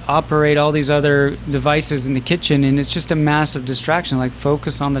but operate all these other devices in the kitchen, and it's just a massive distraction. Like,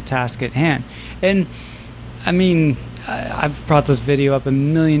 focus on the task at hand. And I mean, I've brought this video up a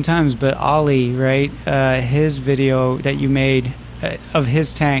million times, but Ollie, right, his video that you made of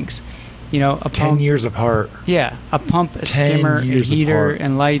his tanks, a 10 pump, years apart. Yeah, a pump, a skimmer, a heater, apart,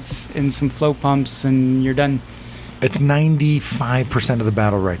 and lights, and some flow pumps, and you're done. It's 95% of the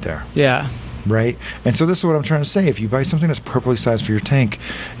battle right there. Yeah. Right? And so this is what I'm trying to say. If you buy something that's properly sized for your tank,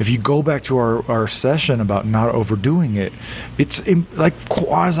 if you go back to our session about not overdoing it, it's like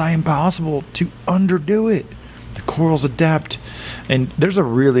quasi impossible to underdo it. The corals adapt. And there's a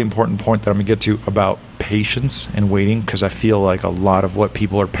really important point that I'm going to get to about patience and waiting, because I feel like a lot of what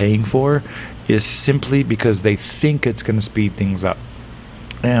people are paying for is simply because they think it's going to speed things up.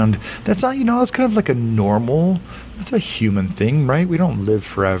 And that's not, that's kind of like that's a human thing, right? We don't live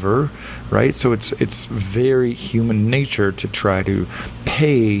forever, right? So it's very human nature to try to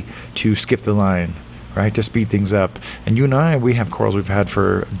pay to skip the line, right? To speed things up. And you and I, we have corals we've had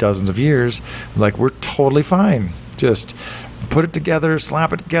for dozens of years. Like, we're totally fine. Just put it together,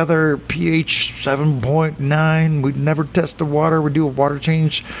 slap it together, pH 7.9. We'd never test the water. We do a water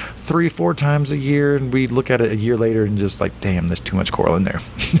change 3-4 times a year, and we look at it a year later and just like, damn, there's too much coral in there.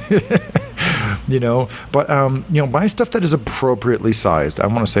 But buy stuff that is appropriately sized. I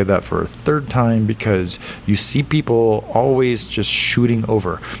want to say that for a third time, because you see people always just shooting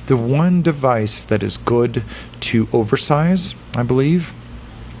over. The one device that is good to oversize, I believe,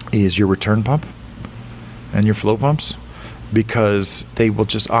 is your return pump and your flow pumps, because they will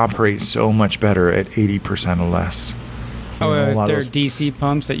just operate so much better at 80% or less. Oh, if they're DC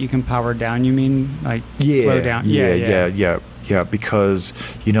pumps that you can power down, you mean? Like, slow down? Yeah, because,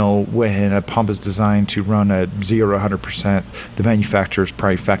 when a pump is designed to run at 0 to 100%, the manufacturer's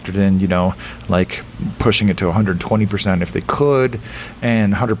probably factored in, like pushing it to 120% if they could,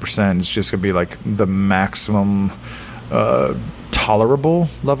 and 100% is just going to be like the maximum tolerable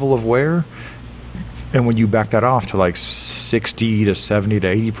level of wear. And when you back that off to like 60 to 70 to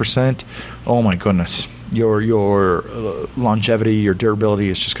 80%, oh my goodness, your longevity, your durability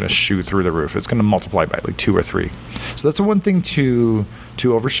is just going to shoot through the roof. It's going to multiply by like 2 or 3. So that's the one thing to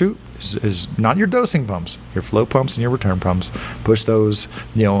overshoot is not your dosing pumps, your flow pumps and your return pumps. Push those,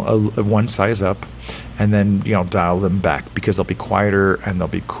 one size up, and then dial them back, because they'll be quieter and they'll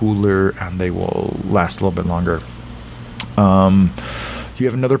be cooler and they will last a little bit longer. you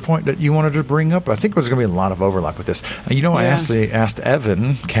have another point that you wanted to bring up? I think there's going to be a lot of overlap with this. I asked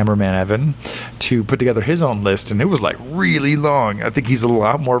Evan, cameraman Evan, to put together his own list, and it was like really long. I think he's a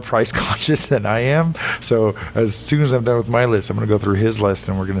lot more price conscious than I am. So as soon as I'm done with my list, I'm going to go through his list,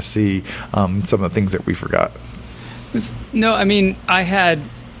 and we're going to see some of the things that we forgot. No, I mean,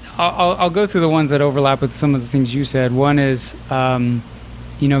 I'll go through the ones that overlap with some of the things you said. One is,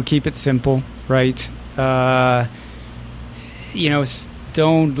 keep it simple, right?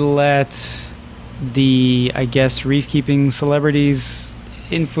 Don't let the, reef keeping celebrities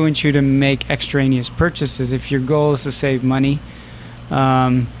influence you to make extraneous purchases if your goal is to save money.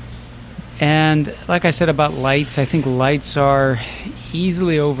 And like I said about lights, I think lights are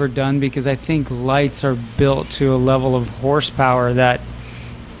easily overdone because I think lights are built to a level of horsepower that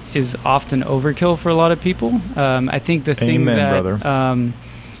is often overkill for a lot of people. I think the thing brother.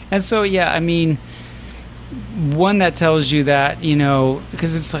 And so, one that tells you that,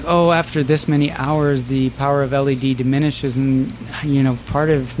 because it's like, after this many hours, the power of LED diminishes. And, part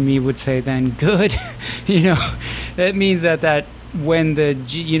of me would say then good, that means that when the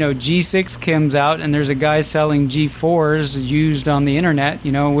G6 comes out and there's a guy selling G4s used on the internet,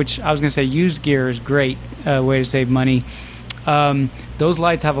 which I was going to say used gear is great way to save money. Those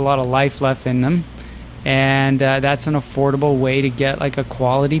lights have a lot of life left in them. And that's an affordable way to get like a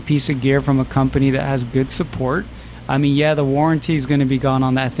quality piece of gear from a company that has good support. I mean, the warranty is going to be gone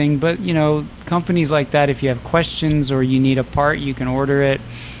on that thing, but companies like that, if you have questions or you need a part, you can order it.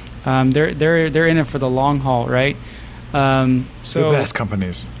 They're in it for the long haul, right? So the best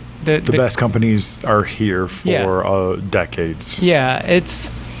companies. The best companies are here for decades. Yeah,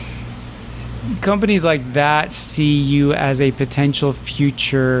 it's companies like that see you as a potential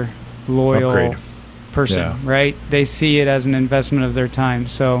future loyal upgrade person, right? They see it as an investment of their time.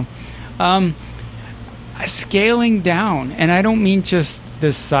 So scaling down, and I don't mean just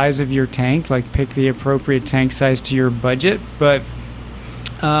the size of your tank, like pick the appropriate tank size to your budget, but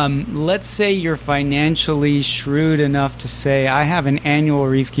let's say you're financially shrewd enough to say, I have an annual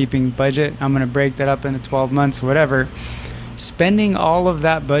reef keeping budget. I'm going to break that up into 12 months, whatever. Spending all of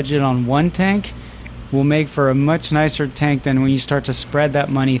that budget on one tank will make for a much nicer tank than when you start to spread that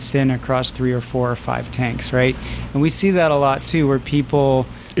money thin across 3 or 4 or 5 tanks, right? And we see that a lot too, where people...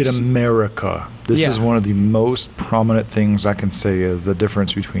 In America, this is one of the most prominent things I can say of the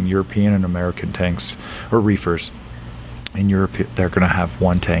difference between European and American tanks or reefers. In Europe, they're going to have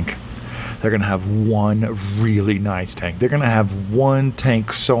one tank. They're going to have one really nice tank. They're going to have one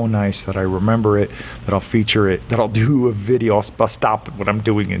tank so nice that I remember it, that I'll feature it, that I'll do a video. I'll stop what I'm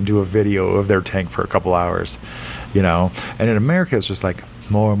doing and do a video of their tank for a couple hours, And in America, it's just like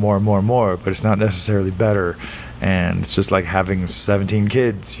more, but it's not necessarily better. And it's just like having 17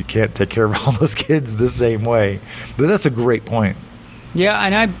 kids. You can't take care of all those kids the same way. But that's a great point. Yeah,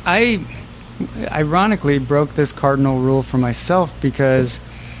 and I ironically broke this cardinal rule for myself because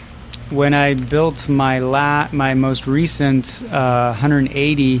when I built my most recent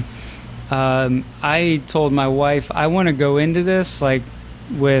 180, I told my wife I want to go into this like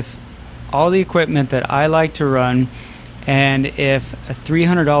with all the equipment that I like to run, and if a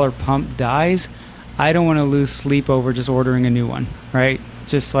 $300 pump dies, I don't want to lose sleep over just ordering a new one, right?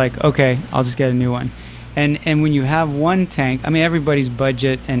 Just like, okay, I'll just get a new one. And when you have one tank, I mean, everybody's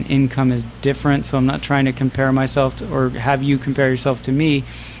budget and income is different, so I'm not trying to compare myself to, or have you compare yourself to me,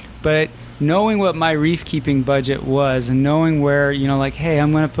 but knowing what my reef keeping budget was and knowing where, hey,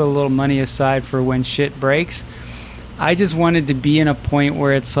 I'm going to put a little money aside for when shit breaks, I just wanted to be in a point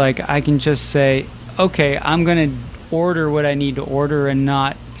where it's like I can just say, okay, I'm going to order what I need to order and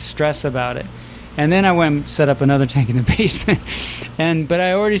not stress about it. And then I went and set up another tank in the basement. But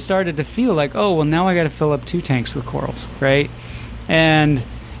I already started to feel like, now I got to fill up 2 tanks with corals, right? And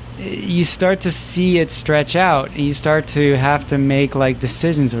you start to see it stretch out. And you start to have to make like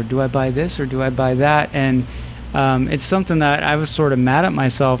decisions, or do I buy this or do I buy that? And it's something that I was sort of mad at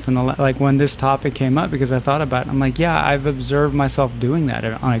myself when this topic came up, because I thought about it. I'm like, I've observed myself doing that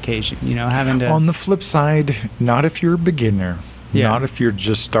on occasion, having to... On the flip side, not if you're a beginner. Not if you're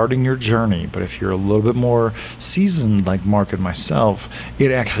just starting your journey, but if you're a little bit more seasoned like Mark and myself, it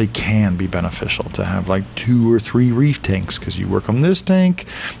actually can be beneficial to have like 2 or 3 reef tanks, because you work on this tank,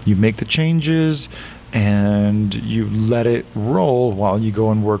 you make the changes, and you let it roll while you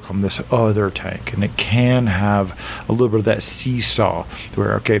go and work on this other tank. And it can have a little bit of that seesaw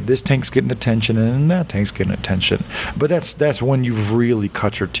where, okay, this tank's getting attention and that tank's getting attention. But that's when you've really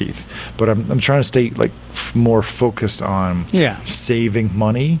cut your teeth. But I'm trying to stay like more focused on saving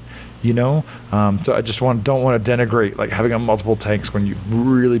money, So I just don't want to denigrate like having multiple tanks when you've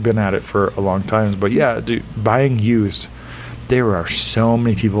really been at it for a long time. But buying used. there are so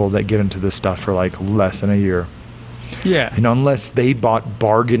many people that get into this stuff for like less than a year. Yeah. And unless they bought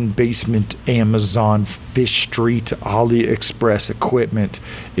bargain basement, Amazon, Fish Street, AliExpress equipment,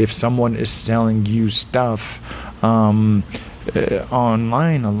 if someone is selling you stuff online,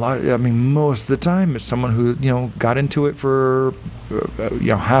 most of the time it's someone who, got into it for,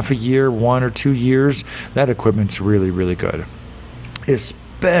 half a year, 1 or 2 years. That equipment's really, really good.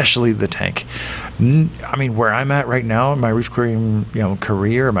 Especially the tank. Where I'm at right now in my reef aquarium,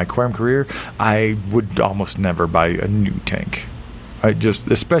 career, my aquarium career, I would almost never buy a new tank.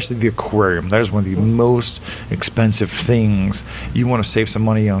 Especially the aquarium. That is one of the most expensive things. You want to save some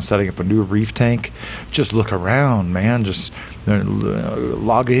money on setting up a new reef tank? Just look around, man. Just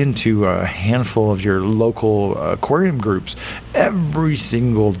log into a handful of your local aquarium groups every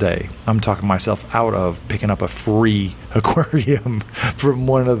single day. I'm talking myself out of picking up a free aquarium from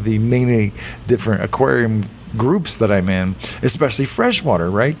one of the many different aquarium groups that I'm in, especially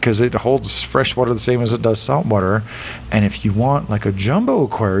freshwater, right? Because it holds freshwater the same as it does saltwater. And if you want like a jumbo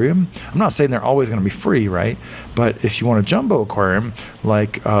aquarium, I'm not saying they're always going to be free, right? But if you want a jumbo aquarium,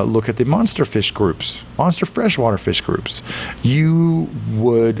 like look at the monster fish groups, monster freshwater fish groups. You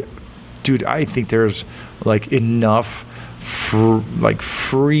would, dude, I think there's like enough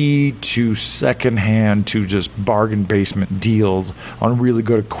free to secondhand to just bargain basement deals on really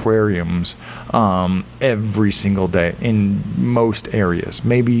good aquariums every single day in most areas.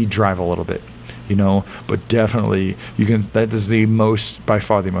 Maybe drive a little bit, but definitely that is by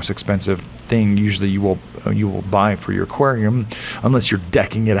far the most expensive thing usually you will buy for your aquarium, unless you're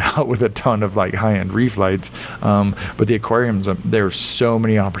decking it out with a ton of like high-end reef lights. But the aquariums, there's so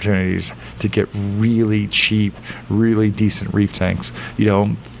many opportunities to get really cheap, really decent reef tanks,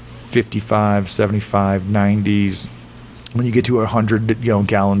 55, 75, 90s. When you get to 100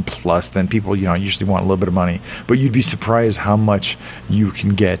 gallon plus, then people usually want a little bit of money. But you'd be surprised how much you can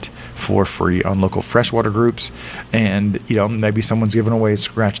get for free on local freshwater groups. And maybe someone's giving away a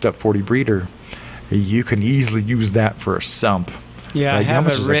scratched up 40 breeder. You can easily use that for a sump. Yeah, I have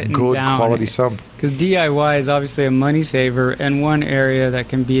it written good down. Quality sump. Because DIY is obviously a money saver, and one area that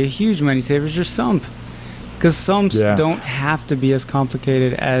can be a huge money saver is your sump. Because sumps don't have to be as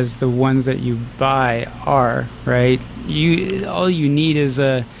complicated as the ones that you buy are, right? All you need is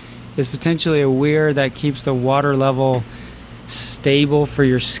potentially a weir that keeps the water level stable for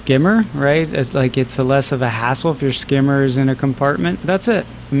your skimmer, right? It's less of a hassle if your skimmer is in a compartment. That's it.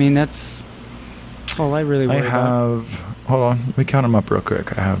 That's all I really worry about. Hold on, let me count them up real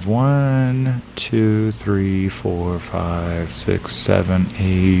quick. I have 1, 2, 3, 4, 5, 6, 7,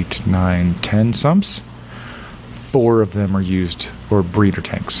 8, 9, 10 sumps. 4 of them are used for breeder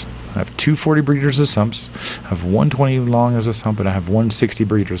tanks. I have 2 40 breeders as sumps. I have 120 long as a sump, and I have 160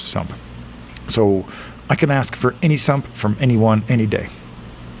 breeders as sump. So I can ask for any sump from anyone, any day.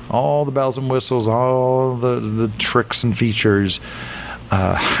 All the bells and whistles, all the tricks and features.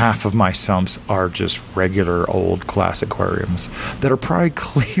 Half of my sumps are just regular old class aquariums that are probably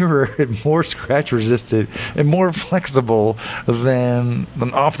clearer and more scratch resistant and more flexible than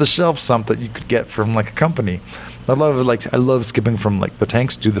an off the shelf sump that you could get from like a company. I love skipping from like the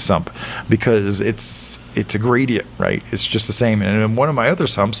tanks to the sump because it's a gradient, right? It's just the same. And one of my other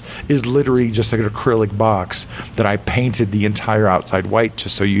sumps is literally just like an acrylic box that I painted the entire outside white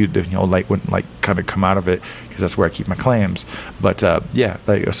just so light wouldn't like kind of come out of it, because that's where I keep my clams. But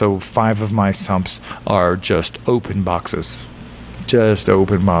so 5 of my sumps are just open boxes. Just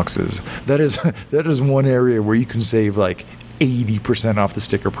open boxes. That is one area where you can save like 80% off the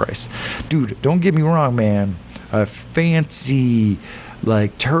sticker price. Dude, don't get me wrong, man. A fancy,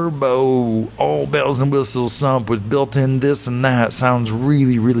 like turbo, all bells and whistles sump with built-in this and that sounds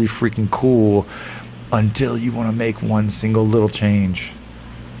really, really freaking cool until you want to make one single little change.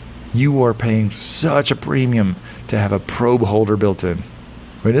 You are paying such a premium to have a probe holder built in.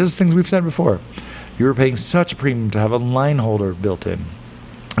 This is things we've said before. You're paying such a premium to have a line holder built in.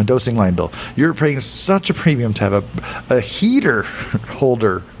 A dosing line bill. You're paying such a premium to have a heater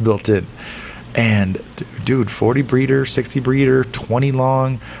holder built in. And dude, 40 breeder, 60 breeder, 20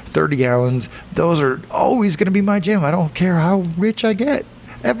 long, 30 gallons, those are always going to be my jam. I don't care how rich I get,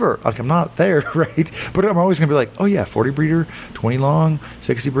 ever. Like, I'm not there, right? But I'm always going to be like, oh yeah, 40 breeder, 20 long,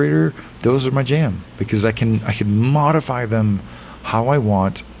 60 breeder, those are my jam, because I can modify them how I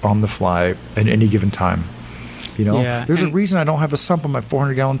want on the fly at any given time. There's a reason I don't have a sump on my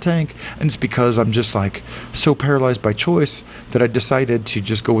 400-gallon tank, and it's because I'm just like so paralyzed by choice that I decided to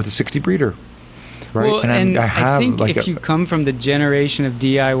just go with a 60 breeder. Right? Well, and I think if you come from the generation of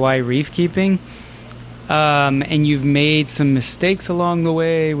DIY reef keeping, and you've made some mistakes along the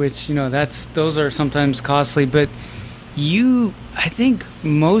way, which those are sometimes costly, but I think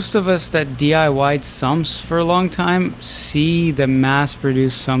most of us that DIY'd sumps for a long time see the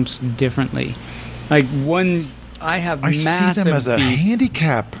mass-produced sumps differently. Like I have I massive see them as a beef.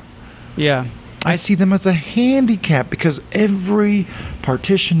 handicap. Yeah. I see them as a handicap because every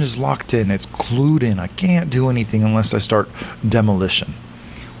partition is locked in. It's glued in. I can't do anything unless I start demolition.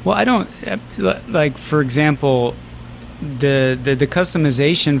 Well, I don't like, for example, the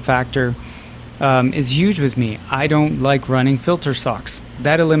customization factor is huge with me. I don't like running filter socks.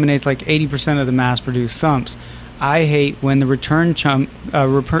 That eliminates like 80% of the mass-produced sumps. I hate when the return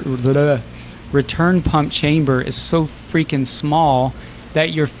pump chamber is so freaking small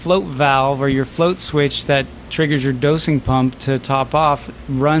that your float valve or your float switch that triggers your dosing pump to top off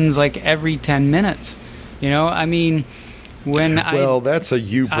runs like every 10 minutes. You know, I mean, that's a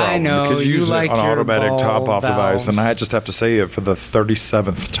you problem. I know, because you use like an your automatic ball top-off device, and valves. I just have to say it for the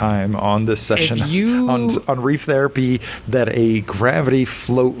 37th time on this session on Reef Therapy that a gravity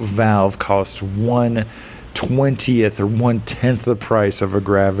float valve costs 1/20 or 1/10 the price of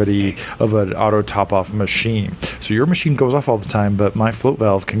an auto top-off machine. So your machine goes off all the time, but my float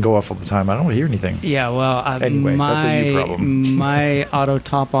valve can go off all the time. I don't hear anything. Yeah, well, Anyway, that's a you problem. My auto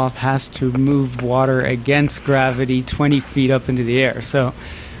top off has to move water against gravity 20 feet up into the air. So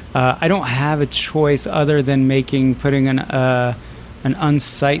I don't have a choice other than putting an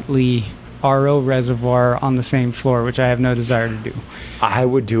unsightly RO reservoir on the same floor, which I have no desire to do. I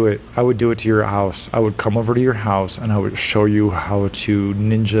would do it. I would do it to your house. I would come over to your house and I would show you how to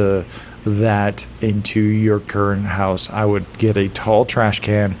ninja that into your current house. I would get a tall trash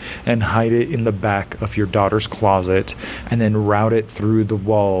can and hide it in the back of your daughter's closet and then route it through the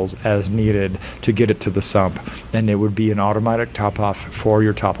walls as needed to get it to the sump. And it would be an automatic top-off for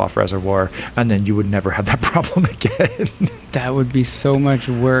your top-off reservoir, and then you would never have that problem again. That would be so much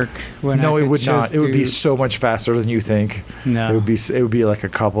work. No, it would not. It would be so much faster than you think. No. It would be like a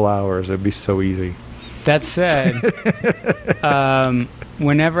couple hours. It would be so easy. That said,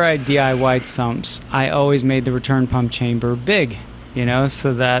 whenever I DIY'd sumps, I always made the return pump chamber big, you know,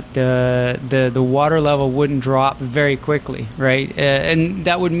 so that the water level wouldn't drop very quickly, right? And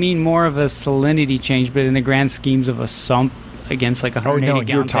that would mean more of a salinity change, but in the grand schemes of a sump against like 180 gallon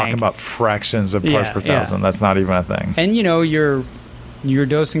you're talking tank. about fractions of parts per thousand. That's not even a thing. And you know, your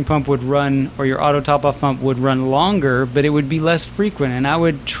dosing pump would run, or your auto top-off pump would run longer, but it would be less frequent, and I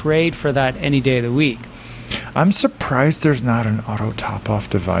would trade for that any day of the week. I'm surprised there's not an auto top-off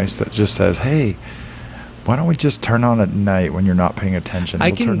device that just says, hey, why don't we just turn on at night when you're not paying attention?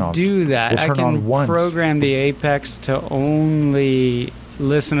 I can do that. We'll turn I on can once. program the Apex to only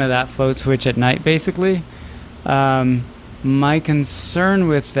listen to that float switch at night, basically. My concern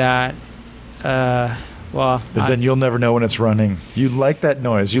with that, then you'll never know when it's running. You like that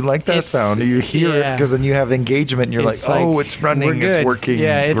noise. You like that sound. You hear it because then you have engagement and you're like, oh, it's running. We're good. It's working.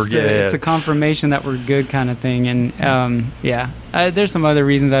 Yeah, it's the confirmation that we're good kind of thing. And there's some other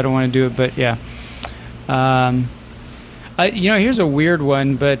reasons I don't want to do it, but yeah. Here's a weird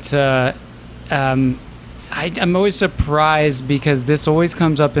one, but I'm always surprised because this always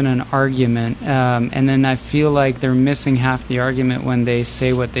comes up in an argument, and then I feel like they're missing half the argument when they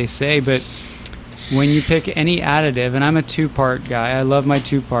say what they say. But when you pick any additive, and I'm a two-part guy, I love my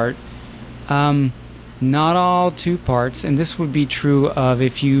two-part, not all two parts, and this would be true of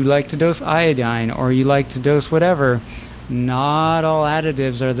if you like to dose iodine or you like to dose whatever, not all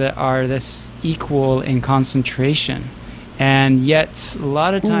additives are this equal in concentration. And yet, a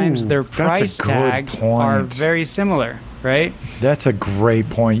lot of times their price tags are very similar, right? That's a great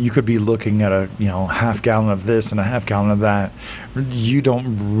point. You could be looking at a half gallon of this and a half gallon of that. You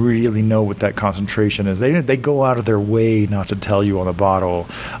don't really know what that concentration is. They go out of their way not to tell you on the bottle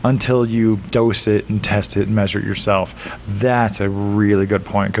until you dose it and test it and measure it yourself. That's a really good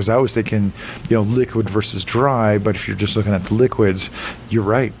point, because I was thinking, liquid versus dry, but if you're just looking at the liquids, you're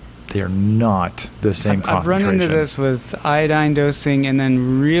right. They are not the same concentration. I've run into this with iodine dosing, and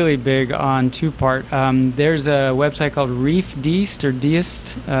then really big on two-part. There's a website called Reef Deist or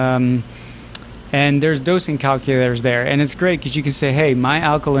Deist, and there's dosing calculators there. And it's great because you can say, hey, my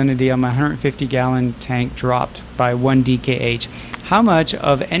alkalinity on my 150-gallon tank dropped by 1 DKH. How much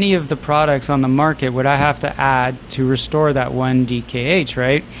of any of the products on the market would I have to add to restore that 1 DKH,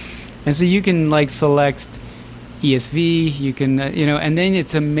 right? And so you can select ESV, you can, and then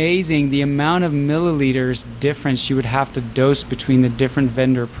it's amazing the amount of milliliters difference you would have to dose between the different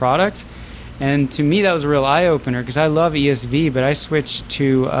vendor products. And to me, that was a real eye-opener, because I love ESV, but I switched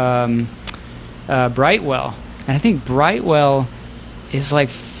to Brightwell. And I think Brightwell is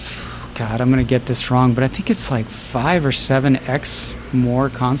God, I'm going to get this wrong, but I think it's like 5 or 7x more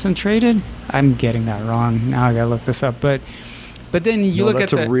concentrated. I'm getting that wrong. Now I got to look this up. But then you look at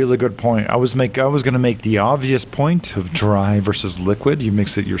that's a really good point. I was going to make the obvious point of dry versus liquid. You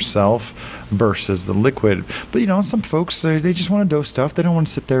mix it yourself versus the liquid. But some folks they just want to dose stuff. They don't want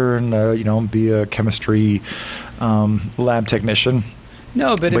to sit there and be a chemistry lab technician.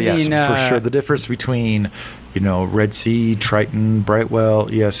 No, but I yes, mean, for sure, the difference between Red Sea, Triton, Brightwell,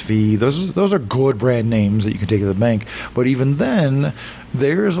 ESV, those are good brand names that you can take to the bank. But even then,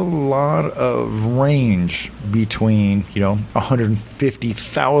 there's a lot of range between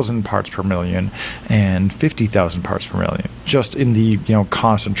 150,000 parts per million and 50,000 parts per million, just in the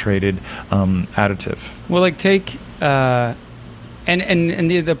concentrated additive. Well, like take.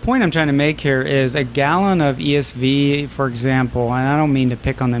 And the point I'm trying to make here is a gallon of ESV, for example, and I don't mean to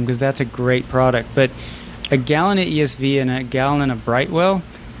pick on them because that's a great product, but a gallon of ESV and a gallon of Brightwell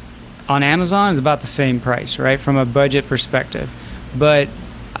on Amazon is about the same price, right, from a budget perspective. But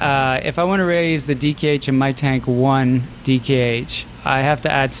if I want to raise the DKH in my tank 1 DKH, I have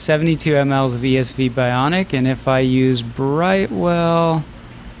to add 72 mLs of ESV Bionic, and if I use Brightwell,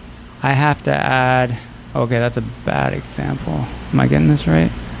 I have to add... Okay, that's a bad example. Am I getting this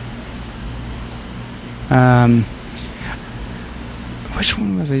right? Which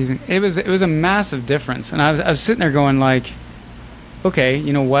one was I using? It was a massive difference, and I was sitting there going like, okay,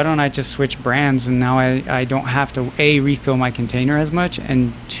 why don't I just switch brands, and now I don't have to A, refill my container as much,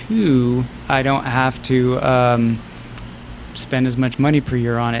 and 2, I don't have to spend as much money per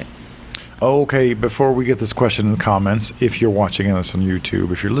year on it. Okay, before we get this question in the comments, if you're watching this on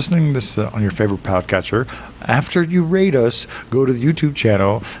YouTube, if you're listening to this on your favorite podcatcher, after you rate us, go to the YouTube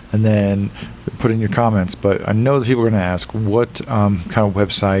channel and then put in your comments. But I know that people are going to ask, what kind of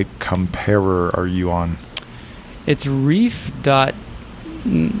website comparer are you on? It's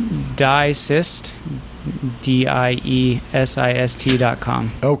reef.diesist,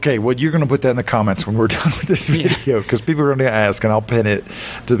 DIESIST.com. Okay, well, you're going to put that in the comments when we're done with this video, because people are going to ask, and I'll pin it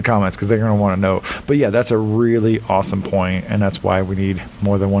to the comments because they're going to want to know. But yeah, that's a really awesome point, and that's why we need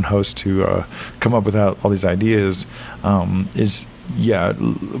more than one host to come up with all these ideas. One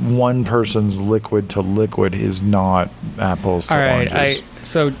person's liquid to liquid is not apples to oranges.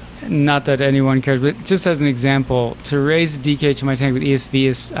 So not that anyone cares, but just as an example, to raise the DKH in my tank with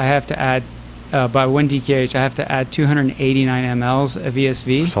ESV, I have to add by 1 DKH, I have to add 289 mLs of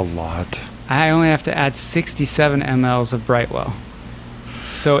ESV. That's a lot. I only have to add 67 mLs of Brightwell.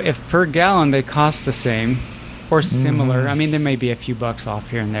 So if per gallon they cost the same or similar, I mean, there may be a few bucks off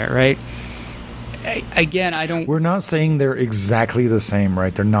here and there, right? Again, I don't... We're not saying they're exactly the same,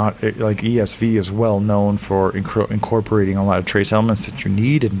 right? They're not... Like, ESV is well known for incorporating a lot of trace elements that you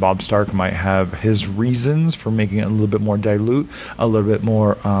need, and Bob Stark might have his reasons for making it a little bit more dilute, a little bit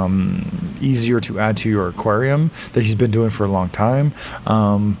more easier to add to your aquarium that he's been doing for a long time.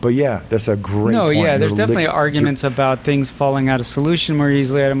 But yeah, that's a great point. Yeah, there's definitely arguments about things falling out of solution more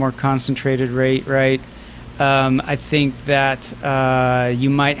easily at a more concentrated rate, right? I think that you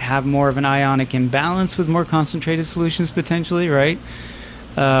might have more of an ionic imbalance with more concentrated solutions potentially, right?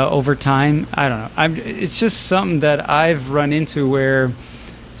 Over time. I don't know. It's just something that I've run into where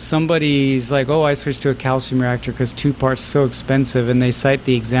somebody's like, oh, I switched to a calcium reactor because 2 parts so expensive, and they cite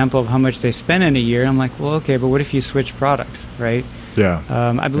the example of how much they spend in a year. And I'm like, well, okay, but what if you switch products, right? Yeah.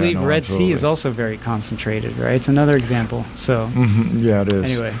 I believe Red Sea is also very concentrated, right? It's another example. So yeah, it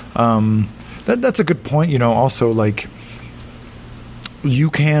is. Anyway. That's a good point. Also, like, you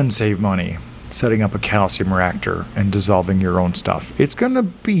can save money setting up a calcium reactor and dissolving your own stuff. You're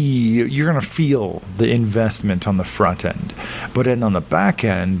going to feel the investment on the front end. But then on the back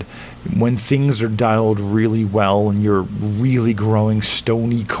end, when things are dialed really well and you're really growing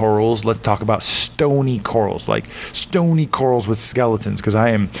stony corals, let's talk about stony corals, like stony corals with skeletons, because I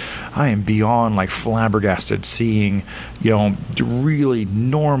am beyond like flabbergasted seeing, really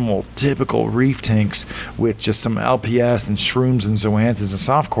normal, typical reef tanks with just some LPS and shrooms and zoanthus and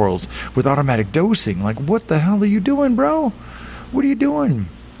soft corals with automatic dosing. Like, what the hell are you doing, bro? What are you doing?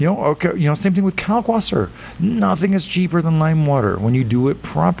 Same thing with Kalkwasser. Nothing is cheaper than lime water when you do it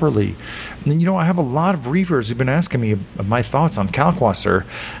properly. And, I have a lot of reefers who've been asking me my thoughts on Kalkwasser,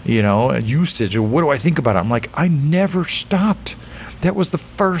 usage, or what do I think about it? I'm like, I never stopped. That was the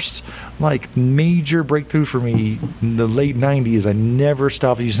first, major breakthrough for me in the late 90s. I never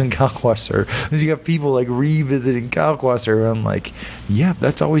stopped using Kalkwasser. Because you have people, revisiting Kalkwasser. I'm like, yeah,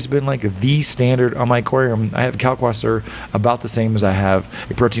 that's always been, the standard on my aquarium. I have Kalkwasser about the same as I have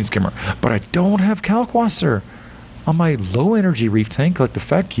a protein skimmer. But I don't have Kalkwasser On my low energy reef tank, like the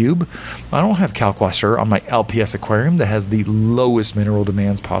Fat Cube, I don't have Kalkwasser on my LPS aquarium that has the lowest mineral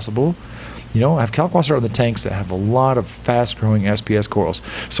demands possible. I have Kalkwasser on the tanks that have a lot of fast growing SPS corals.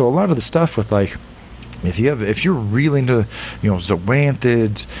 So a lot of the stuff with like, if you're really into,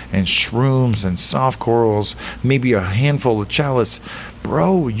 zoanthids and shrooms and soft corals, maybe a handful of chalice,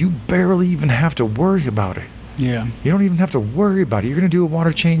 bro, you barely even have to worry about it. Yeah. You don't even have to worry about it. You're going to do a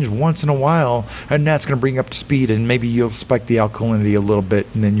water change once in a while, and that's going to bring you up to speed, and maybe you'll spike the alkalinity a little bit,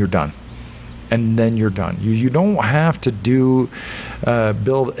 and then you're done. You don't have to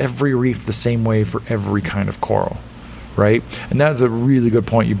build every reef the same way for every kind of coral, right? And that's a really good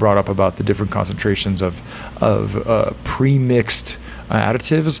point you brought up about the different concentrations of pre-mixed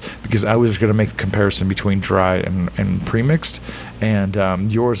additives, because I was going to make the comparison between dry and pre-mixed, and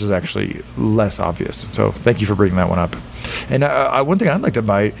yours is actually less obvious. So thank you for bringing that one up. And one thing I'd like to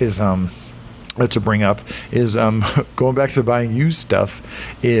buy is to bring up is going back to buying used stuff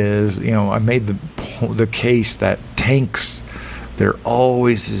is, I made the case that tanks, there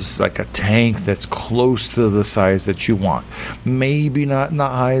always is like a tank that's close to the size that you want. Maybe not in the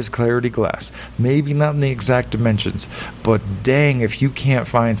highest clarity glass, maybe not in the exact dimensions, but dang, if you can't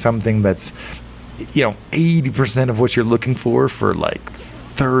find something that's 80% of what you're looking for like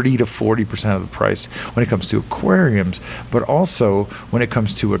 30 to 40% of the price when it comes to aquariums, but also when it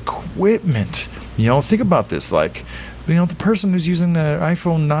comes to equipment. Think about this, like, the person who's using the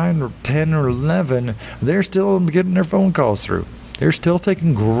iPhone 9 or 10 or 11, they're still getting their phone calls through. They're still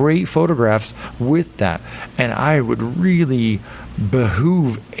taking great photographs with that. And I would really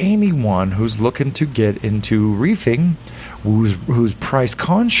behoove anyone who's looking to get into reefing, who's price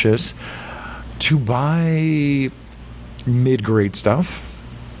conscious, to buy mid-grade stuff,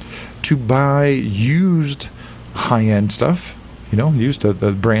 to buy used high-end stuff, used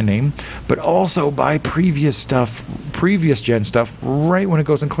the brand name, but also buy previous gen stuff right when it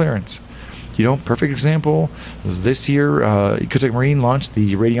goes in clearance. Perfect example is this year, Ecotech Marine launched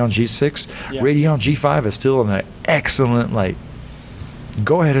the Radion G6. Yeah. Radion G5 is still in an excellent light.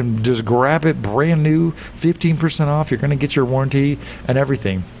 Go ahead and just grab it brand new, 15% off. You're going to get your warranty and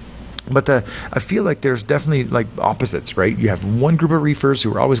everything. But I feel like there's definitely like opposites, right? You have one group of reefers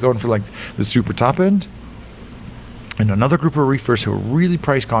who are always going for like the super top end, and another group of reefers who are really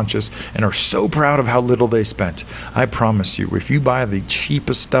price conscious and are so proud of how little they spent. I promise you, if you buy the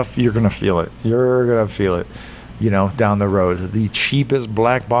cheapest stuff, you're going to feel it. You're going to feel it, down the road. The cheapest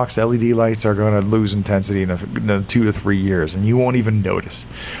black box LED lights are going to lose intensity in 2 to 3 years, and you won't even notice.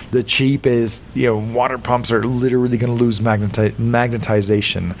 The cheapest, water pumps are literally going to lose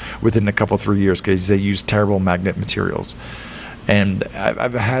magnetization within a couple, 3 years because they use terrible magnet materials. And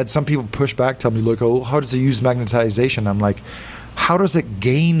I've had some people push back, tell me, like, oh, how does it use magnetization? I'm like, how does it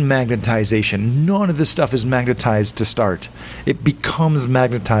gain magnetization? None of this stuff is magnetized to start. It becomes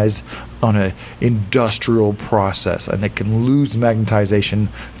magnetized on an industrial process, and it can lose magnetization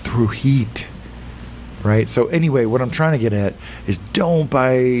through heat, right? So anyway, what I'm trying to get at is don't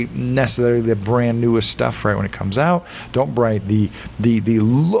buy necessarily the brand newest stuff right when it comes out. Don't buy the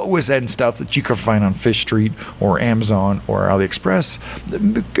lowest end stuff that you can find on Fish Street or Amazon or AliExpress.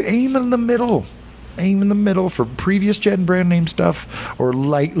 Aim in the middle. Aim in the middle for previous gen brand name stuff or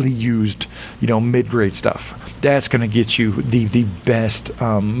lightly used, mid-grade stuff. That's going to get you the best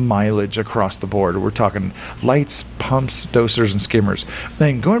mileage across the board. We're talking lights, pumps, dosers, and skimmers.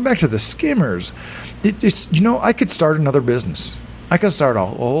 Then going back to the skimmers, it's I could start another business. I could start a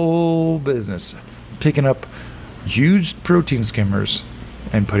whole business picking up used protein skimmers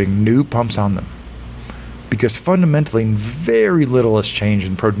and putting new pumps on them. Because fundamentally, very little has changed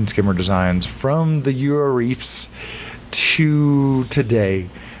in protein skimmer designs from the Euro Reefs to today.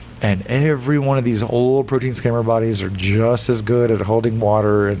 And every one of these old protein skimmer bodies are just as good at holding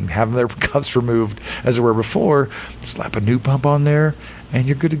water and having their cups removed as they were before. Slap a new pump on there, and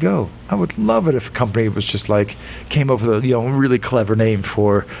you're good to go. I would love it if a company was just like, came up with a really clever name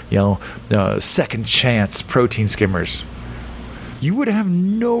for, second chance protein skimmers. You would have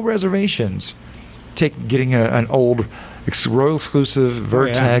no reservations getting an old Royal Exclusive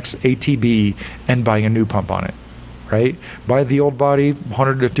Vertex ATB and buying a new pump on it, right? Buy the old body,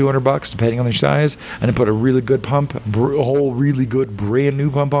 $100 to $200 depending on your size, and then put a really good pump, a whole really good brand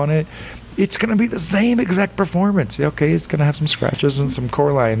new pump on it. It's going to be the same exact performance. Okay, it's going to have some scratches and some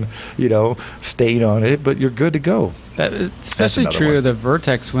Coraline, stain on it, but you're good to go. That's especially true of the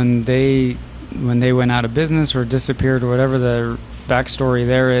Vertex when they went out of business or disappeared or whatever the backstory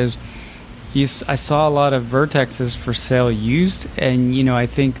there is. I saw a lot of Vertexes for sale used, and I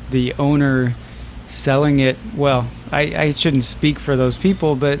think the owner selling it, well, I shouldn't speak for those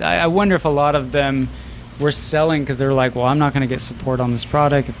people, but I wonder if a lot of them we're selling because they're like, well, I'm not going to get support on this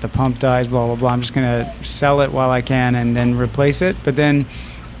product if the pump dies, blah, blah, blah. I'm just going to sell it while I can and then replace it. But then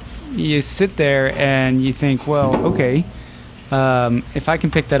you sit there and you think, well, okay, if I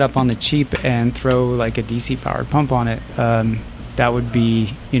can pick that up on the cheap and throw like a DC powered pump on it, that would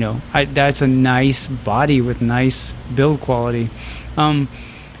be, that's a nice body with nice build quality.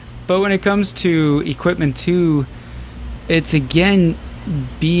 But when it comes to equipment too, it's again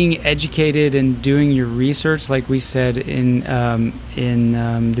being educated and doing your research, like we said in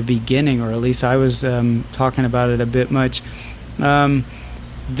the beginning, or at least I was talking about it a bit much.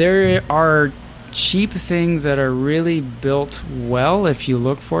 There are cheap things that are really built well if you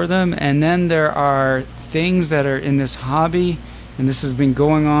look for them, and then there are things that are in this hobby, and this has been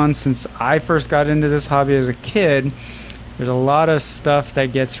going on since I first got into this hobby as a kid. There's a lot of stuff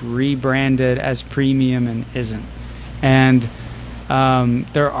that gets rebranded as premium and isn't. And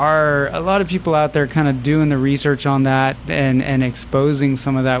there are a lot of people out there kind of doing the research on that and exposing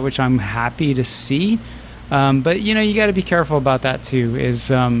some of that, which I'm happy to see. But, you got to be careful about that too,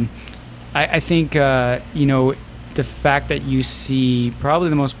 is I think, the fact that you see probably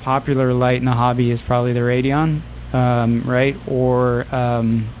the most popular light in the hobby is probably the Radion, right? Or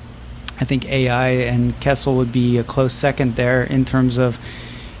I think AI and Kessel would be a close second there in terms of,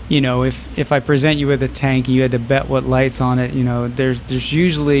 if I present you with a tank, you had to bet what light's on it, there's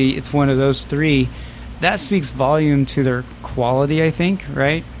usually, it's one of those three. That speaks volume to their quality, I think,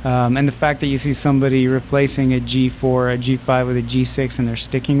 right? And the fact that you see somebody replacing a G4, a G5 with a G6, and they're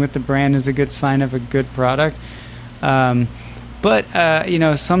sticking with the brand is a good sign of a good product. But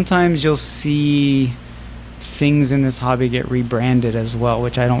sometimes you'll see things in this hobby get rebranded as well,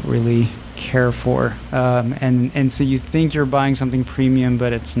 which I don't really care for. And so you think you're buying something premium,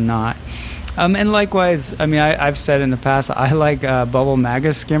 but it's not. And likewise, I've said in the past, I like Bubble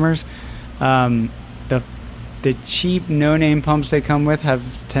Magus skimmers. The cheap no-name pumps they come with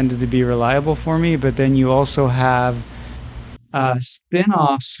have tended to be reliable for me, but then you also have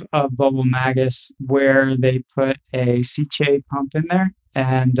spin-offs of Bubble Magus where they put a Sicce pump in there,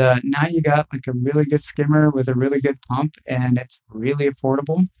 and now you got like a really good skimmer with a really good pump, and it's really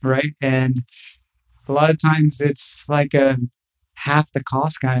affordable, right? And a lot of times it's like a half the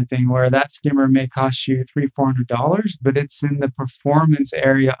cost kind of thing, where that skimmer may cost you $300-400, but it's in the performance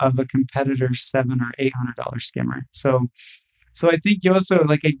area of a competitor's $700 or $800 skimmer. So I think you also,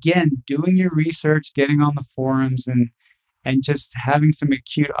 like, again, doing your research, getting on the forums, and just having some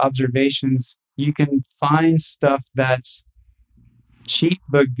acute observations, you can find stuff that's cheap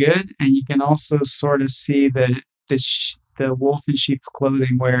but good, and you can also sort of see the wolf in sheep's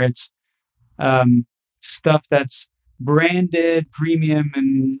clothing, where it's stuff that's branded premium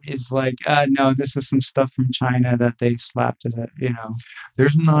and is like, no, this is some stuff from China that they slapped it at,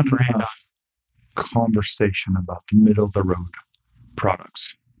 There's not brand enough conversation about the middle of the road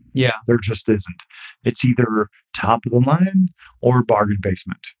products. Yeah. There just isn't. It's either top of the line or bargain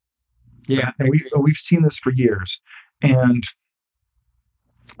basement. Yeah. And we've seen this for years. And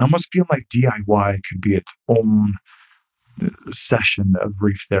I almost feel like DIY could be its own session of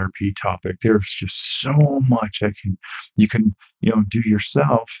reef therapy topic. There's just so much you can do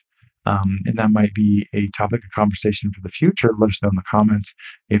yourself, and that might be a topic of conversation for the future. Let us know in the comments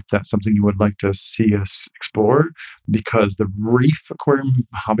if that's something you would like to see us explore, because the reef aquarium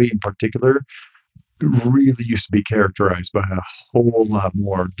hobby in particular really used to be characterized by a whole lot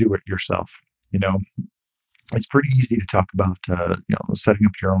more do-it-yourself. It's pretty easy to talk about, setting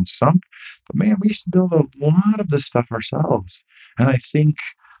up your own sump, but man, we used to build a lot of this stuff ourselves. And I think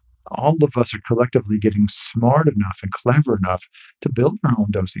all of us are collectively getting smart enough and clever enough to build our own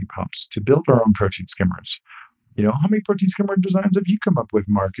dosing pumps, to build our own protein skimmers. How many protein skimmer designs have you come up with,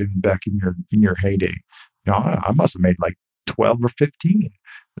 Mark, back in your heyday? I must have made like 12 or 15.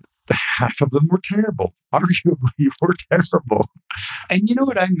 Half of them were terrible. Arguably were terrible. And you know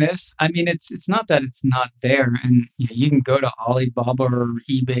what I miss? It's not that it's not there. And you can go to Alibaba or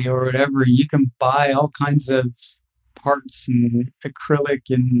eBay or whatever. You can buy all kinds of parts and acrylic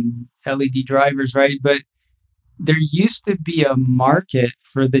and LED drivers, right? But there used to be a market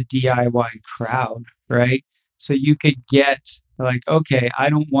for the DIY crowd, right? So you could get like, okay, I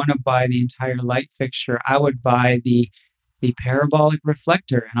don't want to buy the entire light fixture. I would buy the parabolic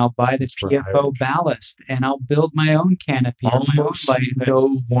reflector, and I'll buy the PFO ballast, and I'll build my own canopy. Almost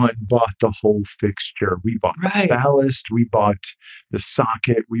no one bought the whole fixture. We bought the ballast, we bought the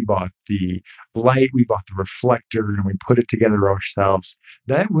socket, we bought the light, we bought the reflector, and we put it together ourselves.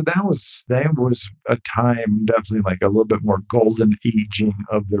 That was a time, definitely like a little bit more golden aging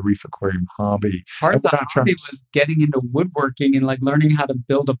of the reef aquarium hobby. Part of the hobby was getting into woodworking and like learning how to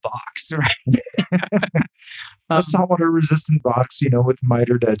build a box, right? A saltwater resistant box, with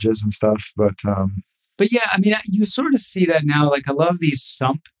mitered edges and stuff. But yeah, I mean, you sort of see that now. Like, I love these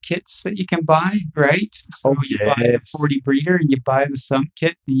sump kits that you can buy, right? So you buy the 40 breeder and you buy the sump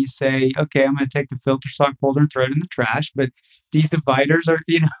kit and you say, okay, I'm going to take the filter sock holder and throw it in the trash. But these dividers are,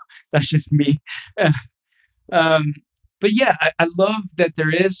 that's just me. But yeah, I love that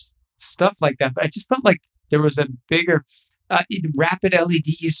there is stuff like that. But I just felt like there was a bigger... Rapid LED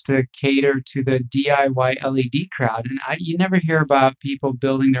used to cater to the DIY LED crowd, and you never hear about people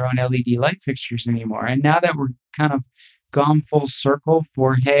building their own LED light fixtures anymore. And now that we're kind of gone full circle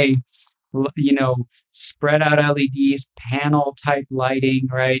for, hey, spread out LEDs, panel type lighting,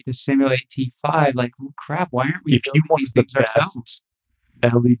 right, to simulate T5, like, oh crap, why aren't we building these things ourselves?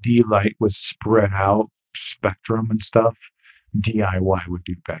 LED light with spread out spectrum and stuff, DIY would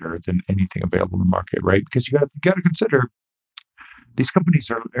do better than anything available in the market, right? Because you got to consider, these companies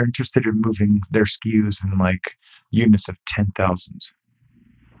are interested in moving their SKUs in like units of 10,000s,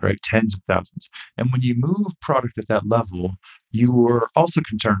 right? Tens of thousands. And when you move product at that level, you are also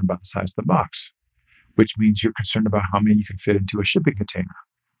concerned about the size of the box, which means you're concerned about how many you can fit into a shipping container,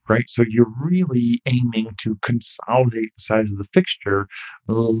 right? So you're really aiming to consolidate the size of the fixture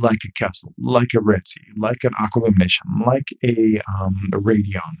like a Kessil, like a Retzi, like an Aqualumination, like a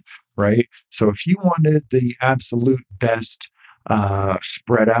Radion, right? So if you wanted the absolute best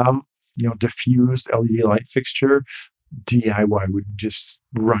spread out, diffused LED light fixture, DIY would just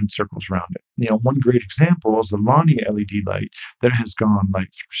run circles around it. One great example is the Lani LED light that has gone like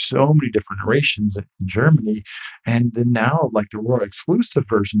through so many different iterations in Germany, and then now like the world exclusive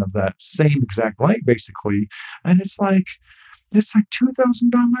version of that same exact light basically, and it's like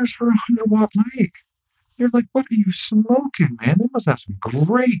 $2,000 for a 100-watt light. You're like, what are you smoking, man? They must have some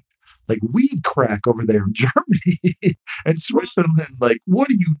great like weed crack over there in Germany and Switzerland. Like, what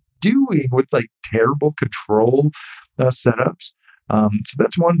are you doing with like terrible control setups? So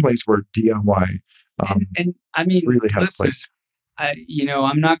that's one place where DIY and I mean, really has a place.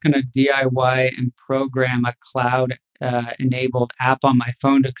 I'm not going to DIY and program a cloud enabled app on my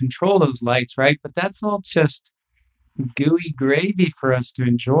phone to control those lights, right? But that's all just gooey gravy for us to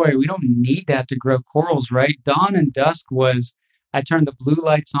enjoy. We don't need that to grow corals, right? Dawn and dusk was, I turned the blue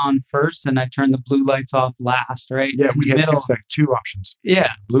lights on first and I turned the blue lights off last, right? Yeah, we had two options.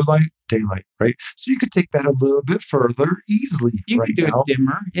 Yeah. Blue light, daylight, right? So you could take that a little bit further easily. You could do it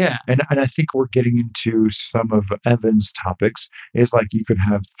dimmer, yeah. And I think we're getting into some of Evan's topics, is like you could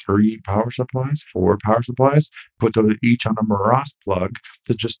have 3 power supplies, 4 power supplies, put those each on a Maras plug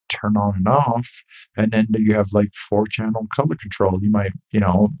to just turn on and off, and then you have like 4-channel color control. You might,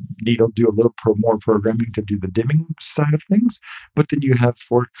 need to do a little more programming to do the dimming side of things, but then you have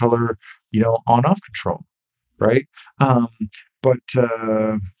 4-color, on-off control, right? And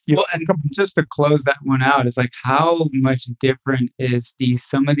just to close that one out, it's like, how much different is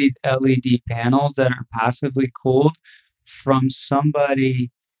some of these LED panels that are passively cooled from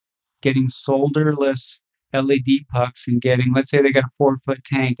somebody getting solderless LED pucks and getting, let's say they got a 4-foot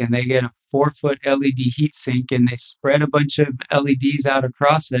tank and they get a 4-foot LED heatsink and they spread a bunch of LEDs out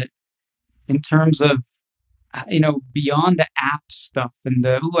across it, in terms of, beyond the app stuff and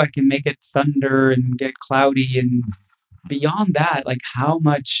I can make it thunder and get cloudy, and beyond that, like how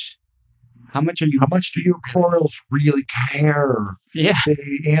much do your corals really care? Yeah.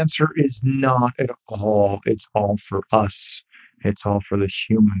 The answer is not at all. It's all for us. It's all for the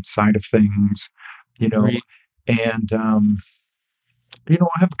human side of things, Right. And,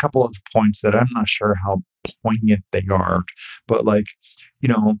 I have a couple of points that I'm not sure how poignant they are, but like,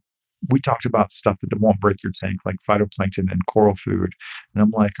 we talked about stuff that won't break your tank, like phytoplankton and coral food. And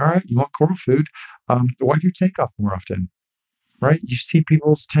I'm like, all right, you want coral food? Wipe your tank off more often, right? You see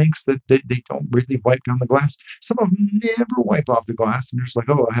people's tanks that they don't really wipe down the glass. Some of them never wipe off the glass, and they're just like,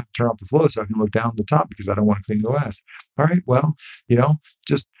 oh, I have to turn off the flow so I can look down the top because I don't want to clean the glass. All right, well,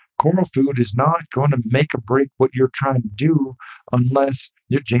 just coral food is not going to make or break what you're trying to do unless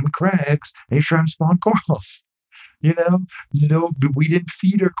you're Jamie Craggs and you're trying to spawn corals. No, we didn't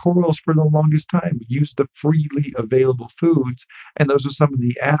feed our corals for the longest time. We used the freely available foods, and those are some of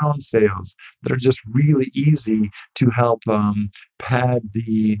the add-on sales that are just really easy to help pad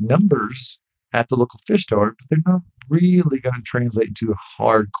the numbers at the local fish store, but they're not really going to translate into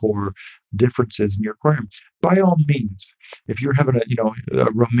hardcore differences in your aquarium. By all means, if you're having a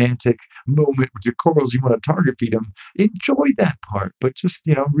romantic moment with your corals, you want to target feed them, enjoy that part, but just,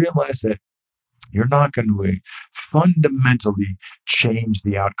 realize that you're not going to fundamentally change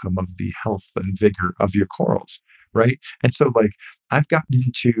the outcome of the health and vigor of your corals, right? And so, like, I've gotten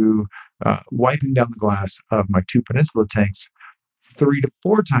into wiping down the glass of my 2 Peninsula tanks 3 to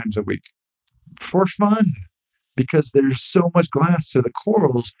 4 times a week. for fun. Because there's so much glass to the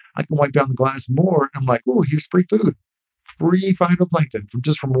corals, I can wipe down the glass more. And I'm like, oh, here's free food, free phytoplankton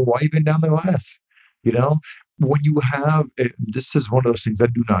from wiping down the glass. You know, when you have this is one of those things I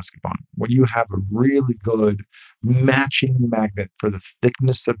do not skip on. When you have a really good matching magnet for the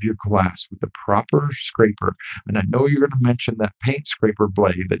thickness of your glass with the proper scraper, and I know you're going to mention that paint scraper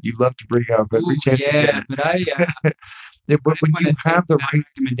blade that you love to bring out every chance you get. But I but when you have the right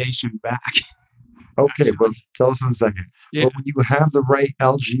recommendation back. Okay, well, tell us in a second. Yeah. But when you have the right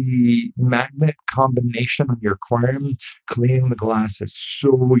algae magnet combination on your aquarium, cleaning the glass is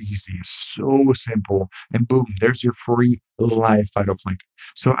so easy, so simple, and boom, there's your free live phytoplankton.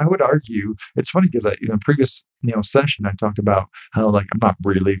 So I would argue, it's funny because in a previous session, I talked about how I'm not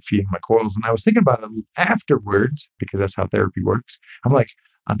really feeding my corals, and I was thinking about it afterwards because that's how therapy works. I'm like,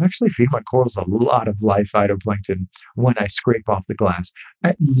 I'm actually feeding my corals a lot of live phytoplankton when I scrape off the glass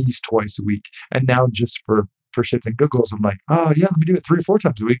at least twice a week. And now just for shits and giggles, I'm like, oh yeah, let me do it 3 or 4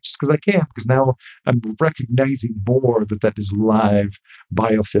 times a week just because I can. Because now I'm recognizing more that is live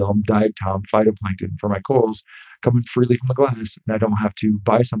biofilm, diatom, phytoplankton for my corals coming freely from the glass, and I don't have to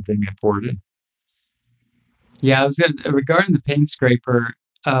buy something and pour it in. Yeah, regarding the paint scraper,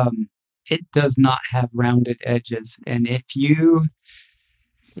 it does not have rounded edges, and if you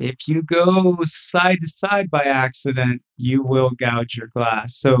go side to side by accident, you will gouge your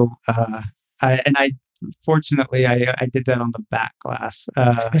glass. So, fortunately, I did that on the back glass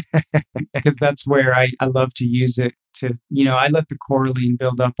because that's where I love to use it to, I let the coralline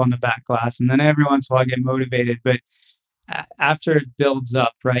build up on the back glass, and then every once in a while I get motivated. But after it builds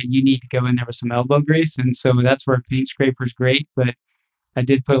up, right, you need to go in there with some elbow grease. And so that's where a paint scraper is great. But I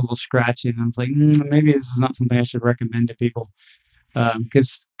did put a little scratch in. I was like, maybe this is not something I should recommend to people.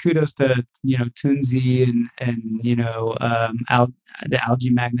 Because kudos to Tunzi and the algae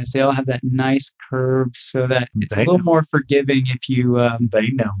magnets. They all have that nice curve, so that it's a little more forgiving if you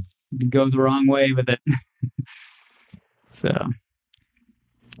go the wrong way with it. So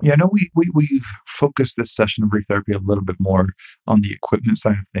yeah, no, we focused this session of Reef Therapy a little bit more on the equipment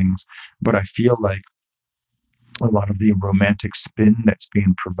side of things, but I feel like a lot of the romantic spin that's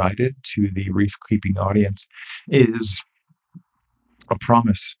being provided to the reef keeping audience is a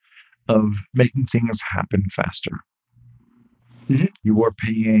promise of making things happen faster. Mm-hmm. You are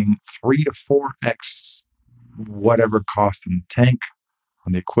paying 3 to 4x whatever cost on the tank,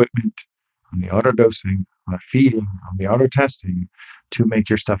 on the equipment, on the auto dosing, on the feeding, on the auto testing to make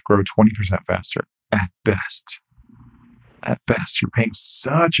your stuff grow 20% faster at best. At best, you're paying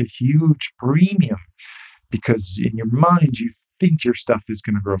such a huge premium because in your mind you think your stuff is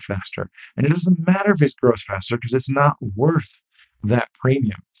going to grow faster, and it doesn't matter if it grows faster because it's not worth that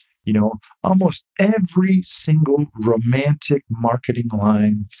premium. Almost every single romantic marketing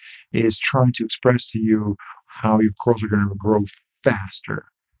line is trying to express to you how your corals are going to grow faster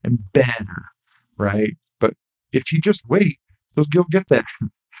and better, right? But if you just wait, you'll get there.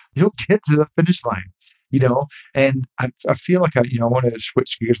 You'll get to the finish line, and I feel like I want to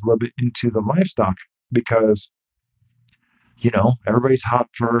switch gears a little bit into the livestock because, everybody's hot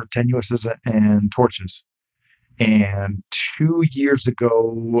for tenuises and torches. And 2 years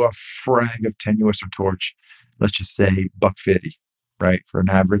ago, a frag of tenuis or torch, let's just say $1.50, right, for an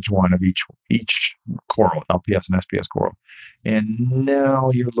average one of each coral, LPS and SPS coral. And now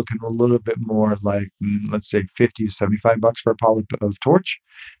you're looking a little bit more like, let's say, $50 to $75 for a polyp of torch,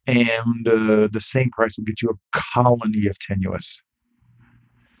 and the same price will get you a colony of tenuis.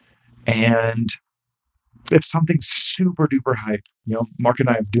 And if something's super duper hype, Mark and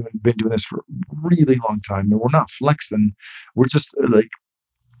I have been doing this for a really long time, and we're not flexing. We're just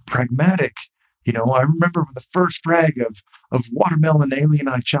pragmatic. I remember when the first frag of watermelon alien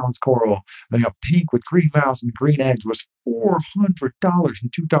eye challenge coral, pink with green mouths and green eggs, was $400 in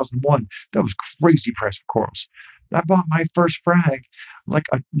 2001. That was crazy price for corals. I bought my first frag, like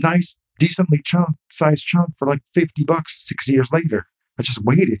a nice, decently sized chunk for like $50 6 years later. I just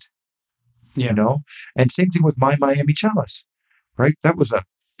waited. And same thing with my Miami chalice, right? That was a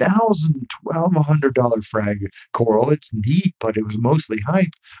 $1,200 frag coral. It's neat, but it was mostly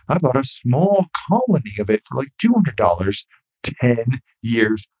hype. I bought a small colony of it for like $200 10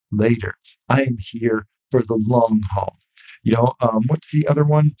 years later. I am here for the long haul. What's the other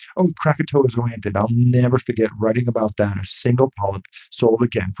one? Oh, Krakatoa zoanthid. I'll never forget writing about that. A single polyp sold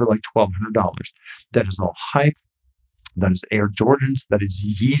again for like $1,200. That is all hype. That is Air Jordans. That is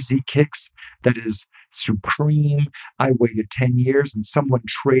Yeezy kicks. That is Supreme. I waited 10 years and someone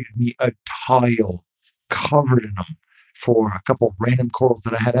traded me a tile covered in them for a couple random corals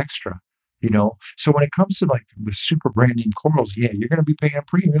that I had extra. So when it comes to like the super brand name corals, yeah, you're going to be paying a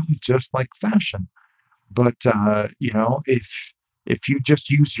premium just like fashion. But if you just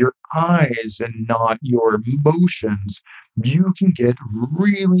use your eyes and not your emotions, you can get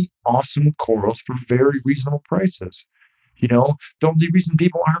really awesome corals for very reasonable prices. The only reason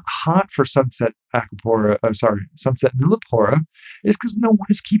people aren't hot for sunset nulipora is because no one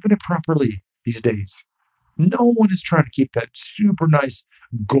is keeping it properly these days. No one is trying to keep that super nice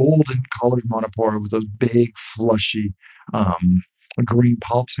golden colored monopora with those big flushy green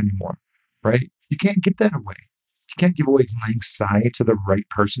polyps anymore, right? You can't give that away. You can't give away Langsai to the right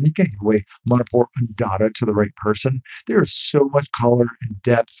person. You can't give away Monopora undata to the right person. There is so much color and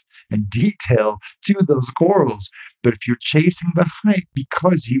depth and detail to those corals. But if you're chasing the hype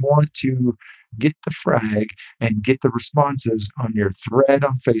because you want to get the frag and get the responses on your thread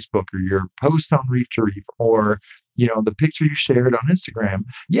on Facebook or your post on Reef to Reef or, the picture you shared on Instagram,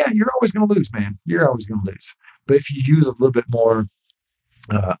 yeah, you're always going to lose, man. You're always going to lose. But if you use a little bit more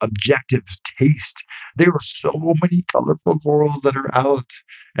objective taste, there are so many colorful corals that are out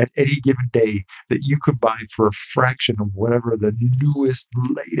at any given day that you could buy for a fraction of whatever the newest,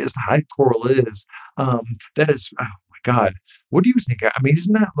 latest hype coral is. That is, oh my God, what do you think? I mean,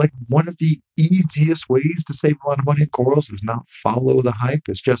 isn't that like one of the easiest ways to save a lot of money in corals is not follow the hype?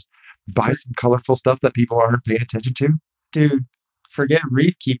 It's just buy some colorful stuff that people aren't paying attention to? Dude, forget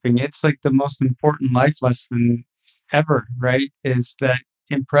reef keeping. It's like the most important life lesson ever, right? Is that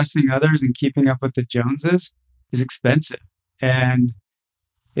impressing others and keeping up with the Joneses is expensive and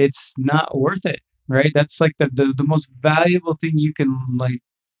it's not worth it, right? That's like the most valuable thing you can like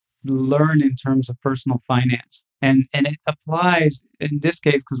learn in terms of personal finance. And it applies in this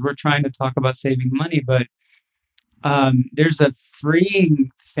case because we're trying to talk about saving money, but there's a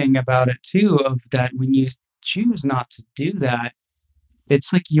freeing thing about it too, of that when you choose not to do that,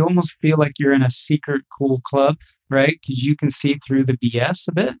 it's like you almost feel like you're in a secret cool club, right? Because you can see through the BS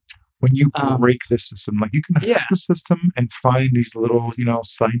a bit. When you break the system, like you can hack the system and find these little,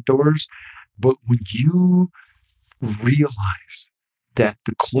 side doors. But when you realize that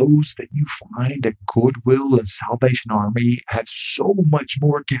the clothes that you find at Goodwill and Salvation Army have so much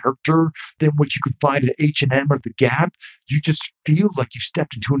more character than what you could find at H&M or The Gap, you just feel like you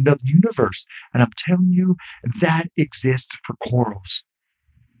stepped into another universe. And I'm telling you, that exists for corals.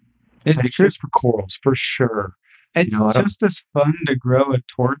 It exists for corals, for sure. It's just as fun to grow a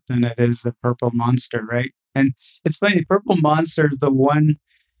tort than it is the purple monster, right? And it's funny, purple monster is the one.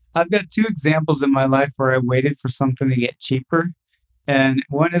 I've got two examples in my life where I waited for something to get cheaper. And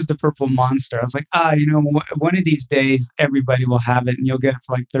one is the purple monster. I was like, one of these days, everybody will have it and you'll get it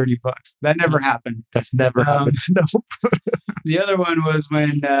for like $30. That never happened. That's never happened. No. The other one was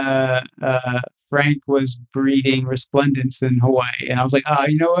when Frank was breeding resplendents in Hawaii. And I was like,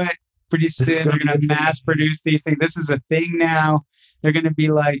 you know what? Pretty soon they're going to mass produce these things. This is a thing now. They're going to be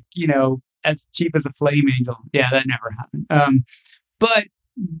like, as cheap as a flame angel. Yeah, that never happened. But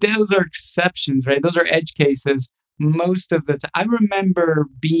those are exceptions, right? Those are edge cases. Most of the time, I remember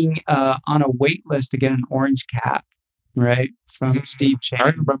being on a wait list to get an orange cap, right, from Steve Chan. I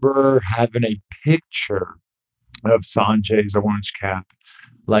remember having a picture of Sanjay's orange cap,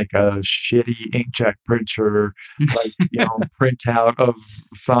 like a shitty inkjet printer, like, printout of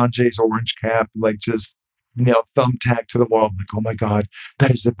Sanjay's orange cap, like just, thumbtack to the wall. I'm like, oh my God,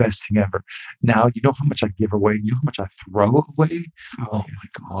 that is the best thing ever. Now, you know how much I give away? You know how much I throw away? Oh my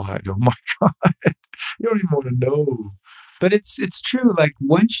God. You don't even want to know. But it's true. Like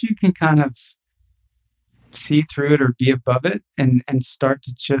once you can kind of see through it or be above it and start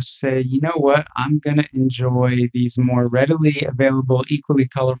to just say, you know what, I'm going to enjoy these more readily available, equally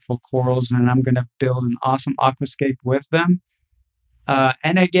colorful corals, and I'm going to build an awesome aquascape with them.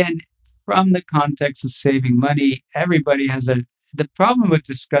 And again, from the context of saving money, everybody has the problem with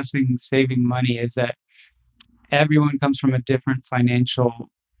discussing saving money is that everyone comes from a different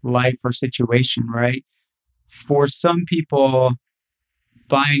financial life or situation, right? For some people,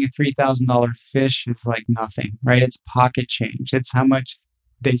 buying a $3,000 fish is like nothing, right? It's pocket change. It's how much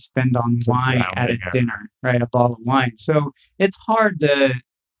they spend on wine at a dinner, right? A bottle of wine. So it's hard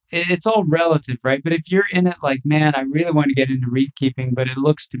it's all relative, right? But if you're in it like, man, I really want to get into reef keeping, but it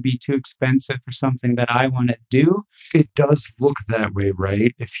looks to be too expensive for something that I want to do. It does look that way,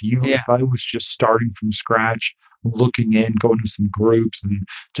 right? If I was just starting from scratch, looking in, going to some groups and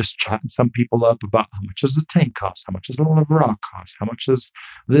just chatting some people up about how much does the tank cost? How much does the rock cost? How much does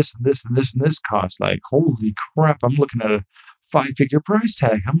this and this and this and this cost? Like, holy crap, I'm looking at a 5-figure price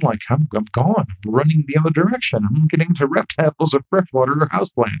tag. I'm like, I'm gone. I'm running the other direction. I'm getting into reptiles or freshwater or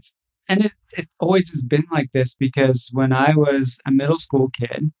houseplants. And it always has been like this because when I was a middle school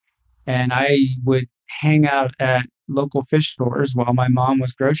kid, and I would hang out at local fish stores while my mom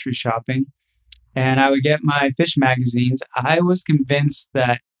was grocery shopping, and I would get my fish magazines. I was convinced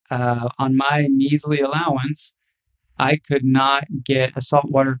that on my measly allowance, I could not get a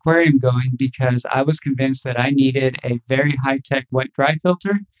saltwater aquarium going because I was convinced that I needed a very high-tech wet dry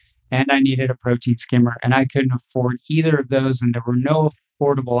filter and I needed a protein skimmer, and I couldn't afford either of those, and there were no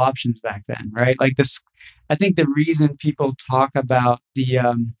affordable options back then, right? Like this, I think the reason people talk about the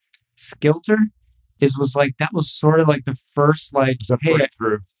Skilter was like that was sort of like the first like, hey,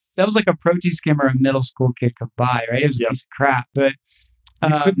 that was like a protein skimmer a middle school kid could buy, right? It was a piece of crap, but you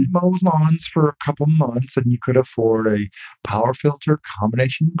could mow lawns for a couple months and you could afford a power filter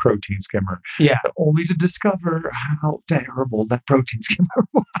combination protein skimmer. Yeah. Only to discover how terrible that protein skimmer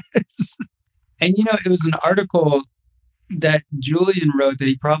was. And, it was an article that Julian wrote that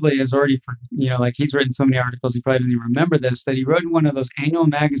he probably has already, like he's written so many articles, he probably doesn't even remember this, that he wrote in one of those annual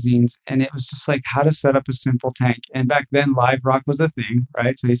magazines. And it was just like how to set up a simple tank. And back then, Live Rock was a thing,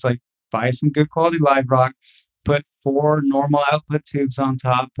 right? So he's like, buy some good quality Live Rock, put 4 normal output tubes on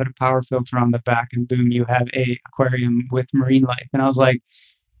top, put a power filter on the back, and boom, you have a aquarium with marine life. And I was like,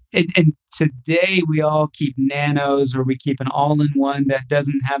 and today we all keep nanos, or we keep an all-in-one that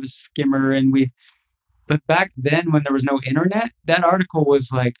doesn't have a skimmer, but back then when there was no internet, that article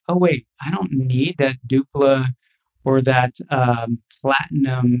was like, oh wait, I don't need that Dupla or that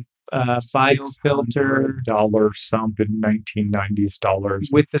platinum biofilter dollar sump in 1990s dollars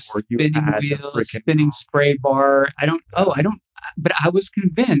with the spinning wheel, spinning spray bar. But I was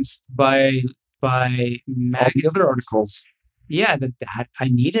convinced by all the other articles. Yeah, that I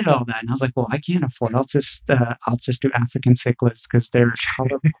needed all that, and I was like, well, I can't afford it. I'll just do African cichlids because they're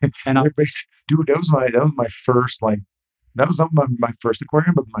colorful. And dude, that was my first that was my first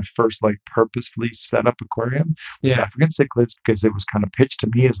aquarium, but my first purposefully set up aquarium was African cichlids, because it was kind of pitched to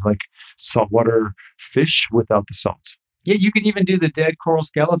me as like saltwater fish without the salt. Yeah, you could even do the dead coral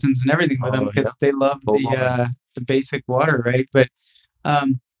skeletons and everything with them because they love the basic water, right? But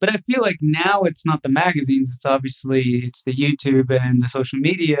I feel like now it's not the magazines; it's the YouTube and the social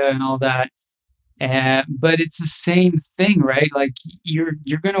media and all that. But it's the same thing, right? Like you're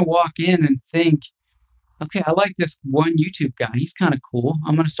gonna walk in and think, okay, I like this one YouTube guy. He's kind of cool.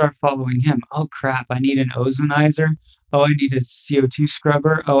 I'm going to start following him. Oh, crap. I need an ozonizer. Oh, I need a CO2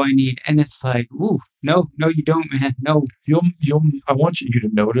 scrubber. Oh, and it's like, ooh, no, you don't, man. No. I want you to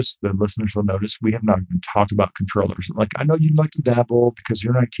notice, the listeners will notice, we have not even talked about controllers. Like, I know you'd like to dabble because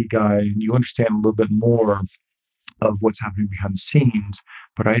you're an IT guy and you understand a little bit more of what's happening behind the scenes,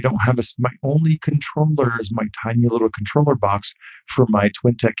 but I don't have my only controller is my tiny little controller box for my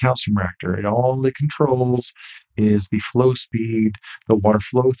Twintech calcium reactor. And all it controls is the flow speed, the water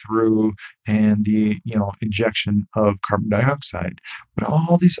flow through, and the injection of carbon dioxide. But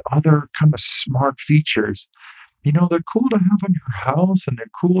all these other kind of smart features, they're cool to have on your house, and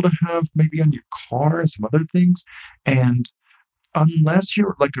they're cool to have maybe on your car and some other things. And unless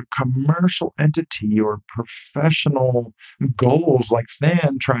you're like a commercial entity or professional goals like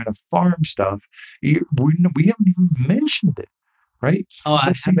Than trying to farm stuff, we haven't even mentioned it, right? Oh,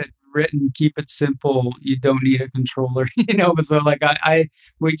 I have it written, keep it simple. You don't need a controller, So like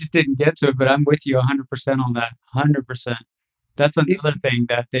we just didn't get to it, but I'm with you 100% on that. 100%. That's another thing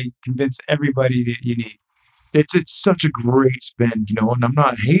that they convince everybody that you need. It's such a great spin, and I'm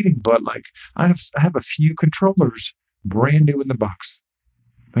not hating, but like I have a few controllers brand new in the box.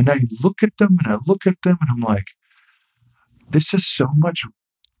 And I look at them and I'm like, this is so much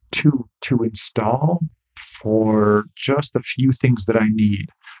to install for just a few things that I need.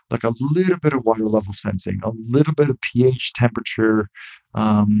 Like a little bit of water level sensing, a little bit of pH temperature,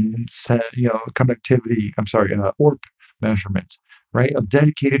 conductivity, ORP measurement, right? A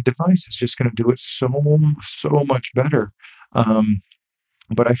dedicated device is just going to do it so much better.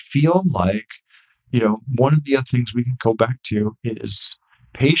 But I feel like, one of the other things we can go back to is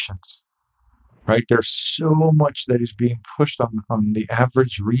patience, right? There's so much that is being pushed on the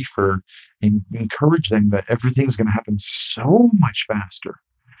average reefer and encouraging that everything's going to happen so much faster,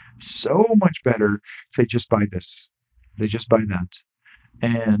 so much better if they just buy this, they just buy that.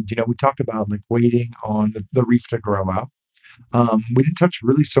 And, we talked about like waiting on the reef to grow out. We didn't touch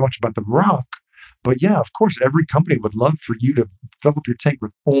really so much about the rock. But yeah, of course, every company would love for you to fill up your tank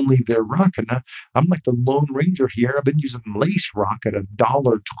with only their rock. And I'm like the Lone Ranger here. I've been using lace rock at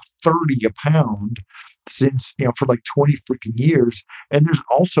 $1.30 a pound since, for like 20 freaking years. And there's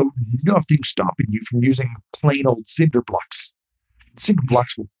also nothing stopping you from using plain old cinder blocks. Cinder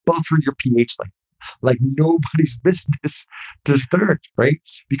blocks will buffer your pH like like nobody's business to start, right?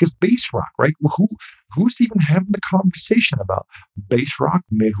 Because base rock, right? Well, who's even having the conversation about base rock,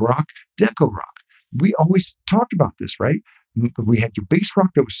 mid rock, deco rock? We always talked about this, right? We had your base rock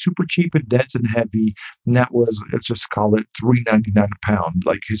that was super cheap and dense and heavy, and that was, let's just call it $3.99 a pound,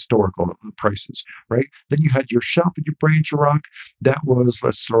 like historical prices, right? Then you had your shelf and your branch rock that was,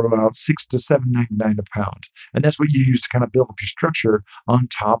 let's throw out $6 to $7.99 a pound, and that's what you use to kind of build up your structure on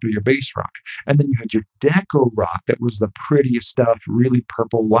top of your base rock. And then you had your deco rock that was the prettiest stuff, really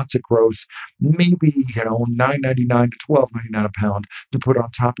purple, lots of growth, maybe $9.99 to $12.99 a pound to put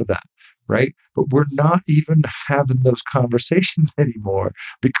on top of that. Right? But we're not even having those conversations anymore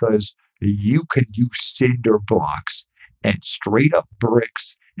because you can use cinder blocks and straight up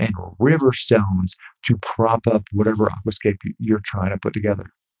bricks and river stones to prop up whatever aquascape you're trying to put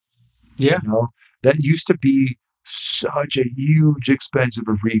together. Yeah. That used to be such a huge, expensive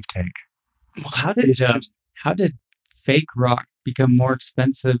reef tank. Well, how did fake rock become more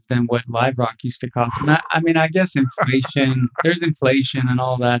expensive than what live rock used to cost? And I guess inflation, there's inflation and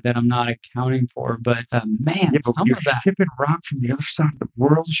all that I'm not accounting for, but man, but some of that. Shipping rock from the other side of the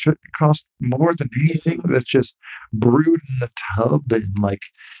world shouldn't cost more than anything that's just brewed in the tub in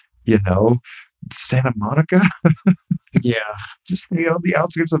Santa Monica. Yeah. Just, the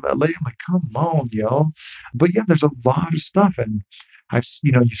outskirts of LA. I'm like, come on, But yeah, there's a lot of stuff. And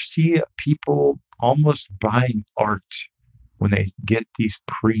you see people almost buying art when they get these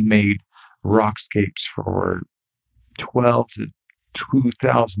pre-made rockscapes for $1,200 to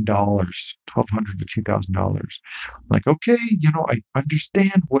 $2,000. Like, okay, I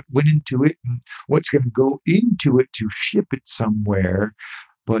understand what went into it and what's going to go into it to ship it somewhere.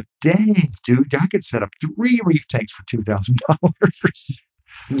 But dang, dude, I could set up 3 reef tanks for $2,000.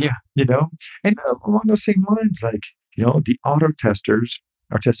 Yeah. And along those same lines, the auto testers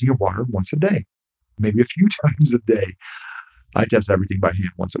are testing your water once a day, maybe a few times a day. I test everything by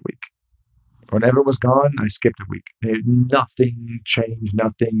hand once a week. When everyone was gone, I skipped a week. Nothing changed.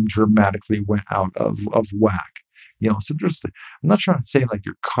 Nothing dramatically went out of whack. So I'm not trying to say like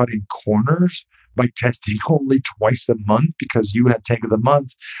you're cutting corners by testing only twice a month because you had tank of the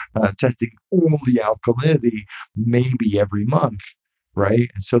month, testing only alkalinity maybe every month, right?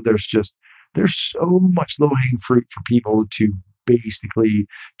 And so there's so much low-hanging fruit for people to basically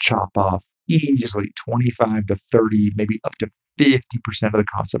chop off easily 25 to 30, maybe up to 50% of the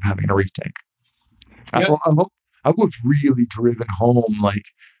cost of having a reef tank. Yep. I would have really driven home like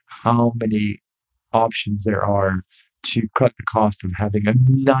how many options there are to cut the cost of having a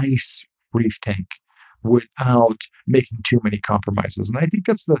nice reef tank without making too many compromises. And I think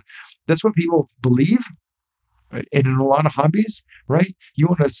that's what people believe. And in a lot of hobbies, right? You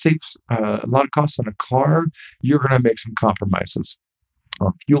want to save a lot of costs on a car, you're going to make some compromises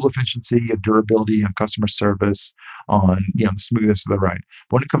on fuel efficiency, and durability, on customer service, on the smoothness of the ride.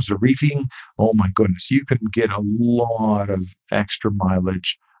 But when it comes to reefing, oh my goodness, you can get a lot of extra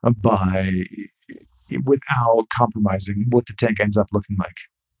mileage without compromising what the tank ends up looking like.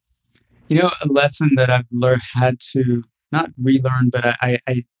 A lesson that I've had to not relearn, but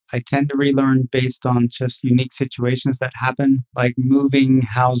I tend to relearn based on just unique situations that happen, like moving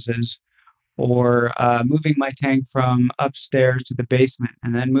houses or moving my tank from upstairs to the basement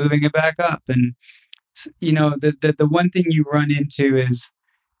and then moving it back up. And, the one thing you run into is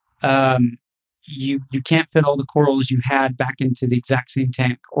you can't fit all the corals you had back into the exact same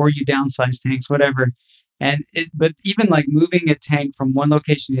tank, or you downsize tanks, whatever. But even like moving a tank from one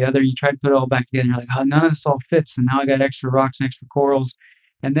location to the other, you try to put it all back together. You're like, oh, none of this all fits. And now I got extra rocks and extra corals.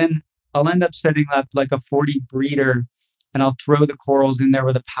 And then I'll end up setting up like a 40 breeder, and I'll throw the corals in there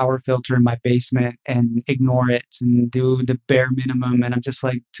with a power filter in my basement and ignore it and do the bare minimum. And I'm just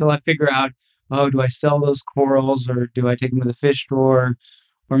like, till I figure out, do I sell those corals or do I take them to the fish store?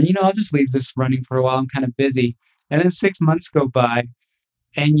 Or, I'll just leave this running for a while. I'm kind of busy. And then 6 months go by,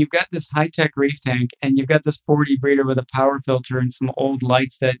 and you've got this high-tech reef tank, and you've got this 40 breeder with a power filter and some old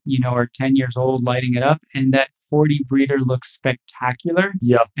lights that, are 10 years old lighting it up. And that 40 breeder looks spectacular.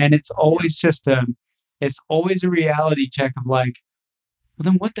 Yeah. And it's always it's always a reality check of like,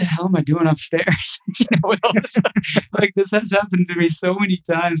 well, then what the hell am I doing upstairs? With all this stuff. Like, this has happened to me so many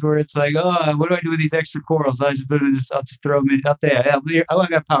times where it's like, what do I do with these extra corals? I'll just throw them in up there. Yeah, I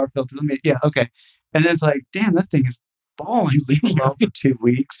got a power filter. Okay. And then it's like, damn, that thing is balling. You leave them out for 2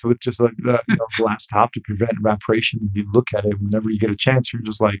 weeks with just like the glass top to prevent evaporation. You look at it whenever you get a chance. You're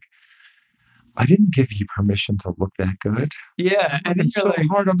just like, I didn't give you permission to look that good. Yeah, and then you're so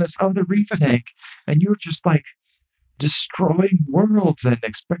hard on this other reef tank, and you're just like destroying worlds and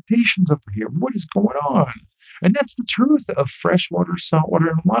expectations over here. What is going on? And that's the truth of freshwater, saltwater,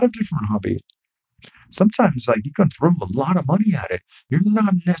 and a lot of different hobbies. Sometimes like you can throw a lot of money at it. You're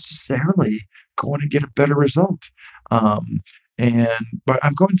not necessarily going to get a better result. Um, but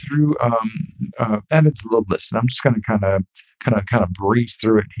I'm going through Evan's little list, and I'm just going to kind of breeze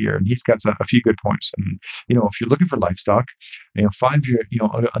through it here. And he's got a few good points. And if you're looking for livestock, find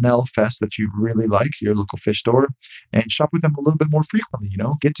an LFS that you really like, your local fish store, and shop with them a little bit more frequently.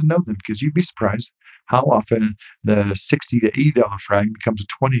 Get to know them, because you'd be surprised how often the $60 to $80 frag becomes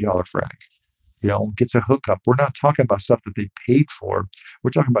a $20 frag. Gets a hookup. We're not talking about stuff that they paid for.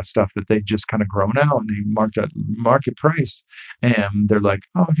 We're talking about stuff that they just kind of grown out and they marked at market price. And they're like,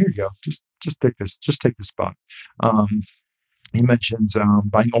 oh, here you go. Just take this. Just take this spot. He mentions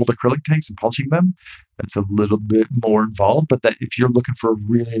buying old acrylic tanks and polishing them. That's a little bit more involved, but that if you're looking for a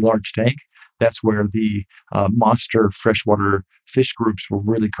really large tank, that's where the monster freshwater fish groups will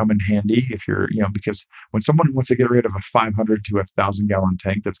really come in handy. If you're, because when someone wants to get rid of a 500 to 1,000 gallon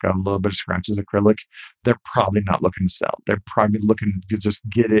tank that's got a little bit of scratches acrylic, they're probably not looking to sell. They're probably looking to just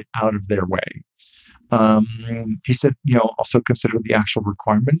get it out of their way. He said, also consider the actual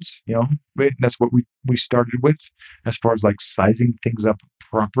requirements, that's what we started with as far as like sizing things up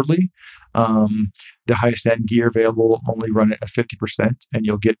properly. The highest end gear available, only run it at 50% and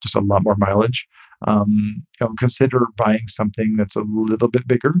you'll get just a lot more mileage. Consider buying something that's a little bit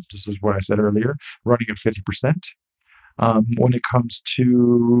bigger. This is what I said earlier, running at 50%. When it comes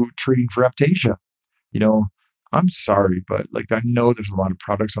to treating for aptasia, I'm sorry, but like I know there's a lot of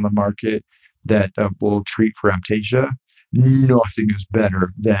products on the market that will treat for aptasia. Nothing is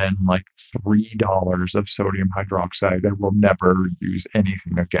better than like $3 of sodium hydroxide. I will never use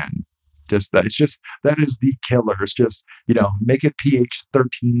anything again. That is the killer. It's just, make it pH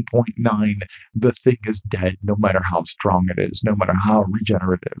 13.9. The thing is dead, no matter how strong it is, no matter how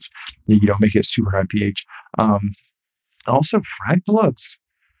regenerative. Make it super high pH. Also, frag plugs.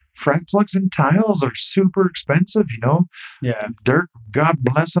 Frag plugs and tiles are super expensive, Yeah. Dirk, God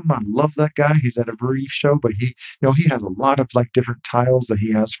bless him. I love that guy. He's at a reef show, but he has a lot of like different tiles that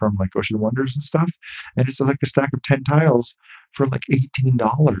he has from like Ocean Wonders and stuff. And it's like a stack of 10 tiles for like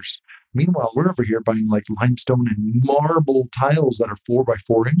 $18. Meanwhile, we're over here buying like limestone and marble tiles that are 4 by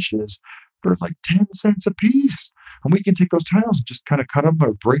 4 inches for like 10 cents a piece. And we can take those tiles and just kind of cut them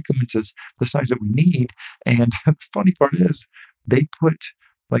or break them into the size that we need. And the funny part is they put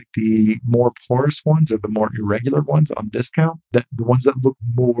like the more porous ones or the more irregular ones on discount, that the ones that look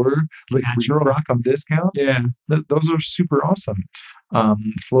more like real rock on discount. Yeah. Those are super awesome.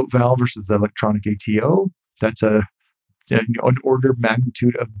 Float valve versus the electronic ATO. That's an order of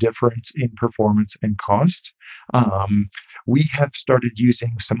magnitude of difference in performance and cost. We have started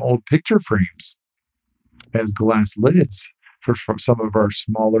using some old picture frames as glass lids for some of our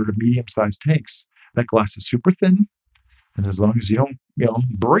smaller to medium-sized tanks. That glass is super thin. And as long as you don't,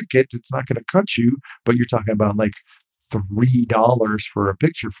 break it, it's not going to cut you. But you're talking about like $3 for a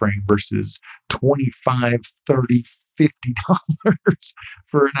picture frame versus $25, $30, $50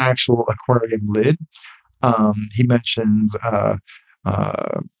 for an actual aquarium lid. He mentions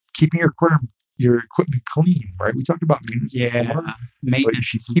keeping your equipment clean, right? We talked about maintenance before. Maintenance. But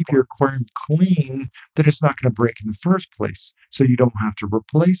if you keep your aquarium clean, then it's not going to break in the first place. So you don't have to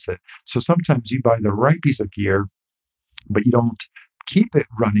replace it. So sometimes you buy the right piece of gear, but you don't keep it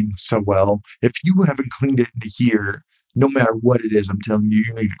running so well. If you haven't cleaned it in a year, no matter what it is, I'm telling you,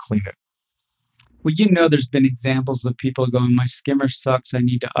 you need to clean it. Well, there's been examples of people going, my skimmer sucks, I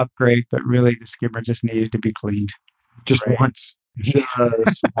need to upgrade, but really the skimmer just needed to be cleaned. Just once. Just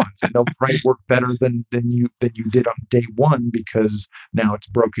once. And they'll probably work better than you did on day one because now it's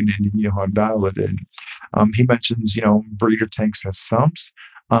broken in and you know how to dial it in. He mentions, breeder tanks as sumps.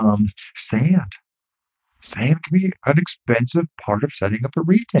 Sand. Sand can be an expensive part of setting up a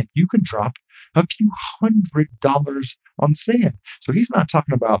reef tank. You can drop a few $100 on sand. So he's not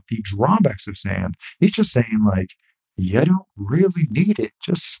talking about the drawbacks of sand. He's just saying like, you don't really need it.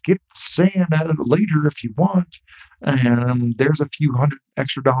 Just skip the sand at it later if you want. And there's a few $100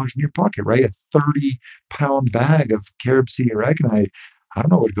 extra in your pocket, right? A 30-pound bag of Carib Sea aragonite. I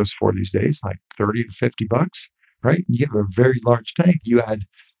don't know what it goes for these days, like $30 to $50, right? You have a very large tank. You add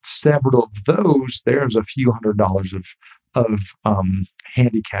several of those, there's a few $100 of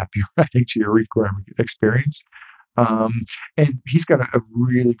handicap you're adding to your reef aquarium experience. And he's got a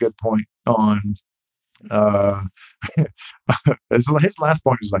really good point on his last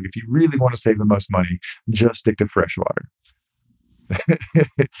point is like, if you really want to save the most money, just stick to freshwater.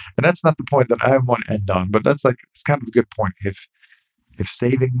 And that's not the point that I want to end on, but it's kind of a good point. If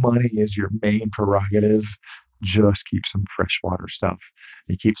saving money is your main prerogative, just keep some freshwater stuff.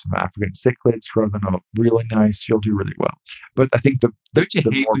 You keep some African cichlids, grow them up really nice. You'll do really well. But I think don't you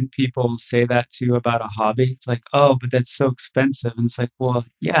hate when people say that too about a hobby? It's like, oh, but that's so expensive. And it's like, well,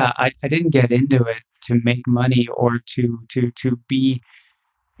 yeah, I didn't get into it to make money or to be,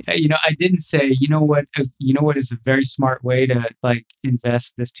 I didn't say, you know what is a very smart way to like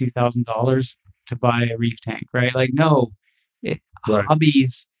invest this $2,000 to buy a reef tank, right? Like, no, Right.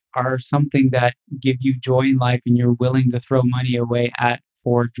 hobbies are something that give you joy in life and you're willing to throw money away at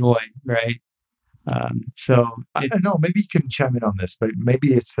for joy, right? So I don't know. Maybe you can chime in on this, but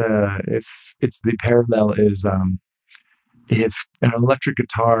maybe it's if it's the parallel is if an electric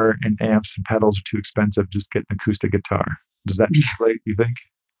guitar and amps and pedals are too expensive, just get an acoustic guitar. Does that translate? You think?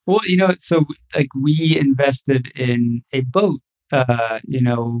 Well, so like we invested in a boat.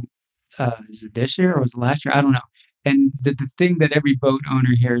 Is it this year or was it last year? I don't know. And the thing that every boat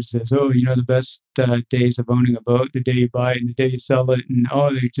owner here says, oh, the best days of owning a boat, the day you buy it and the day you sell it, and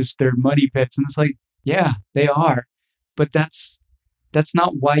they're money pits. And it's like, yeah, they are, but that's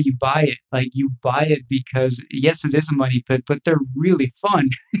not why you buy it. Like you buy it because yes, it is a money pit, but they're really fun.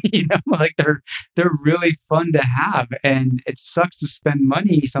 Like they're really fun to have, and it sucks to spend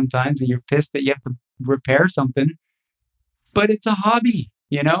money sometimes, and you're pissed that you have to repair something, but it's a hobby.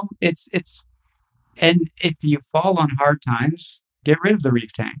 It's. And if you fall on hard times, get rid of the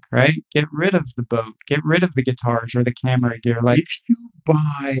reef tank, right? Get rid of the boat, get rid of the guitars or the camera gear. Like if you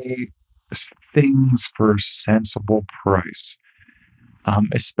buy things for a sensible price,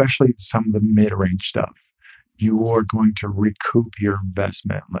 especially some of the mid-range stuff, you are going to recoup your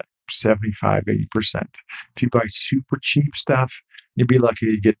investment like 75, 80%. If you buy super cheap stuff, you'd be lucky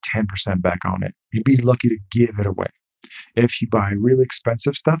to get 10% back on it. You'd be lucky to give it away. If you buy really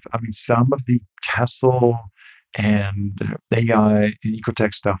expensive stuff, some of the Kessil and AI and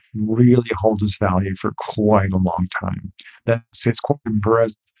Ecotech stuff really holds its value for quite a long time. It's quite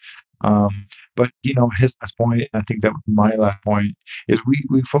impressive. But his last point, I think that my last point is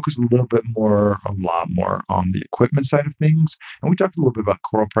we focus a lot more on the equipment side of things, and we talked a little bit about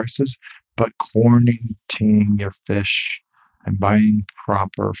coral prices, but quarantining your fish and buying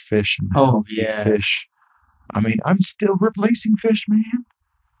proper fish and healthy fish. I'm still replacing fish, man.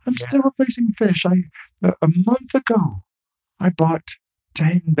 I'm still replacing fish. A month ago, I bought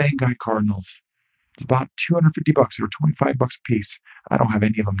 10 Banggai cardinals. It's about $250. They were $25 a piece. I don't have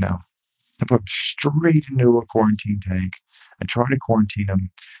any of them now. I put them straight into a quarantine tank and tried to quarantine them.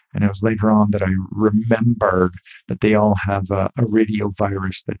 And it was later on that I remembered that they all have a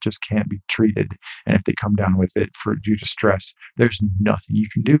radiovirus that just can't be treated. And if they come down with it due to stress, there's nothing you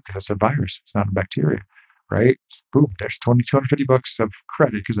can do because it's a virus. It's not a bacteria. Right? Boom, there's $250 of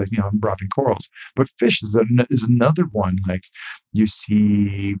credit because I'm bropping corals. But fish is another one. Like you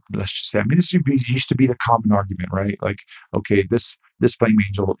see, let's just say, this used to be the common argument, right? Like, okay, this flame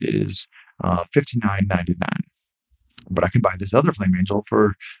angel is $59.99, but I can buy this other flame angel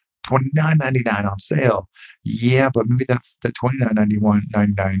for $29.99 on sale. Yeah, but maybe that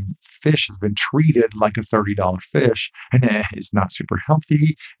 $29.99 fish has been treated like a $30 fish, and it's not super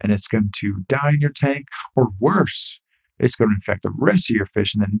healthy, and it's going to die in your tank, or worse, it's going to infect the rest of your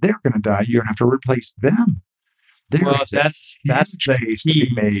fish, and then they're going to die. You're going to have to replace them. That's the key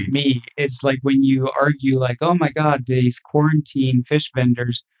to me. It's like when you argue, like, oh my God, these quarantine fish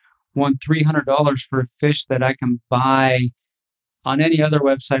vendors want $300 for a fish that I can buy on any other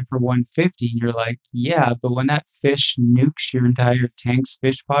website for $150, you're like, yeah, but when that fish nukes your entire tank's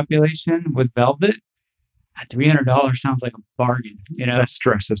fish population with velvet, at $300 sounds like a bargain. That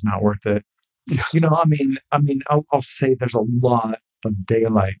stress is not worth it. I'll say there's a lot of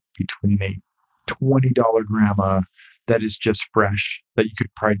daylight between a $20 grandma that is just fresh that you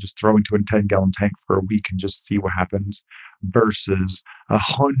could probably just throw into a 10-gallon tank for a week and just see what happens versus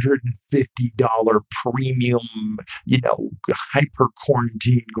 $150 premium, hyper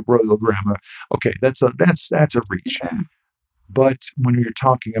quarantine Royal Grandma. Okay, that's a reach. Yeah. But when you're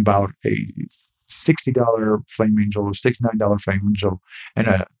talking about a $60 flame angel or $69 flame angel and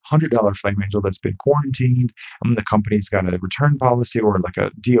a $100 flame angel that's been quarantined, and the company's got a return policy or like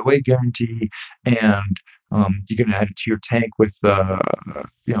a DOA guarantee, and you can add it to your tank with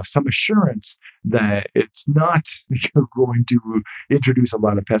some assurance that it's not going to introduce a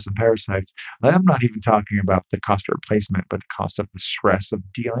lot of pests and parasites. I'm not even talking about the cost of replacement, but the cost of the stress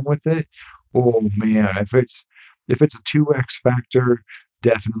of dealing with it. Oh man, if it's a 2x factor,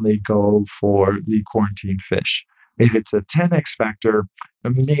 definitely go for the quarantine fish. If it's a 10x factor,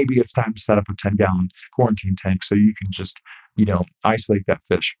 maybe it's time to set up a 10-gallon quarantine tank so you can just, isolate that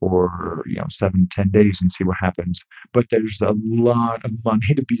fish for, 7 to 10 days and see what happens. But there's a lot of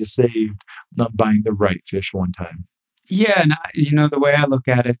money to be saved not buying the right fish one time. Yeah, and the way I look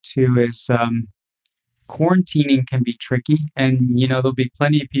at it too is quarantining can be tricky, and there'll be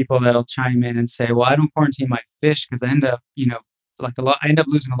plenty of people that'll chime in and say, "Well, I don't quarantine my fish because I end up, I end up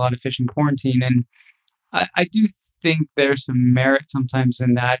losing a lot of fish in quarantine." And I do think there's some merit sometimes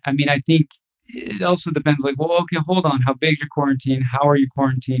in that. I mean, I think it also depends. Like, well, okay, hold on, how big's your quarantine? How are you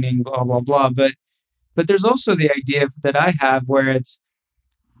quarantining? Blah blah blah. But there's also the idea that I have where it's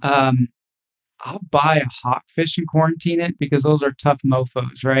I'll buy a hawk fish and quarantine it because those are tough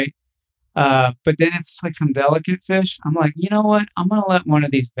mofos, right? But then if it's like some delicate fish, I'm like, you know what? I'm going to let one of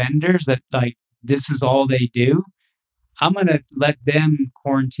these vendors that like, this is all they do. I'm going to let them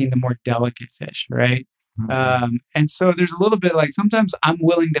quarantine the more delicate fish, right? Mm-hmm. And so there's a little bit like, sometimes I'm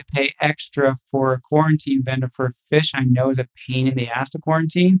willing to pay extra for a quarantine vendor for a fish I know is a pain in the ass to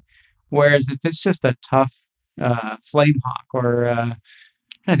quarantine. Whereas if it's just a tough flame hawk or I'm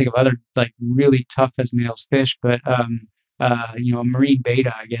trying to think of other like really tough as nails fish, but a marine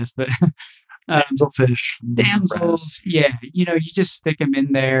beta, I guess, but damselfish, damsels, yeah, you just stick them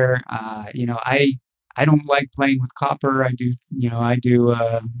in there. I don't like playing with copper. I do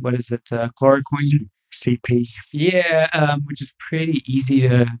what is it, chloroquine, CP, yeah, which is pretty easy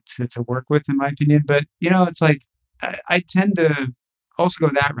to work with in my opinion. But it's like I tend to also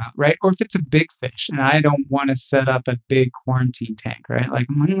go that route, right? Or if it's a big fish and I don't want to set up a big quarantine tank, right? Like,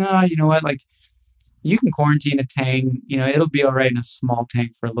 no, you know what? Like, you can quarantine a tank, it'll be all right in a small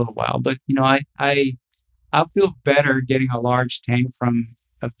tank for a little while. But, I'll feel better getting a large tank from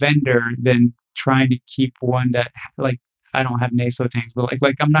a vendor than trying to keep one that, like, I don't have NASO tanks, but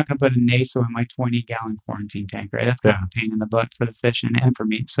like I'm not going to put a NASO in my 20-gallon quarantine tank, right? That's kind of a pain in the butt for the fish and for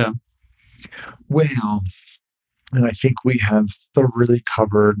me. So, well, and I think we have thoroughly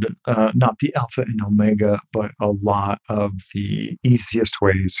covered not the alpha and omega, but a lot of the easiest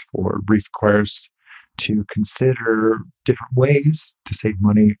ways for reef aquarists to consider different ways to save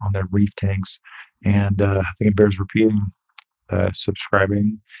money on their reef tanks. And I think it bears repeating,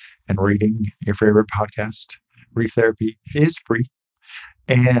 subscribing and rating your favorite podcast. Reef Therapy is free.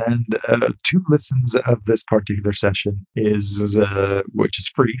 And 2 listens of this particular session is, which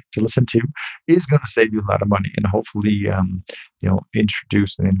is free to listen to, is going to save you a lot of money and hopefully,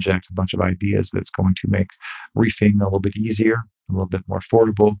 introduce and inject a bunch of ideas that's going to make reefing a little bit easier, a little bit more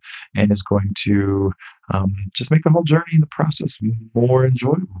affordable, and is going to just make the whole journey and the process more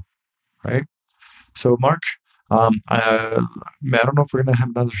enjoyable, right? So, Mark, I don't know if we're going to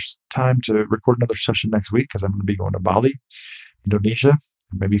have another time to record another session next week because I'm going to be going to Bali, Indonesia.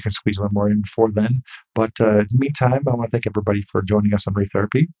 Maybe you can squeeze one more in before then. But in the meantime, I want to thank everybody for joining us on Reef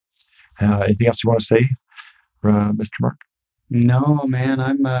Therapy. Anything else you want to say, Mr. Mark? No, man.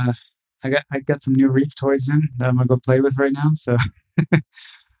 I got some new reef toys in that I'm gonna go play with right now. So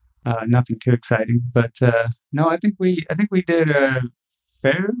nothing too exciting, but no, I think we did a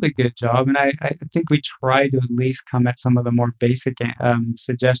fairly good job, and I think we tried to at least come at some of the more basic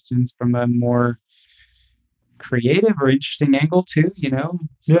suggestions from a more creative or interesting angle too,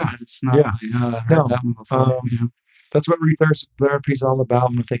 So yeah, it's not. Yeah. I heard that one before. That's what Reef Therapy is all about.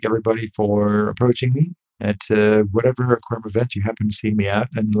 I'm going to thank everybody for approaching me at whatever aquarium event you happen to see me at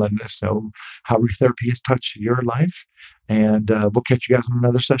and letting us know how Reef Therapy has touched your life. And we'll catch you guys on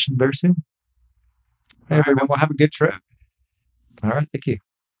another session very soon. Hey, everyone, we'll have a good trip. All right, thank you.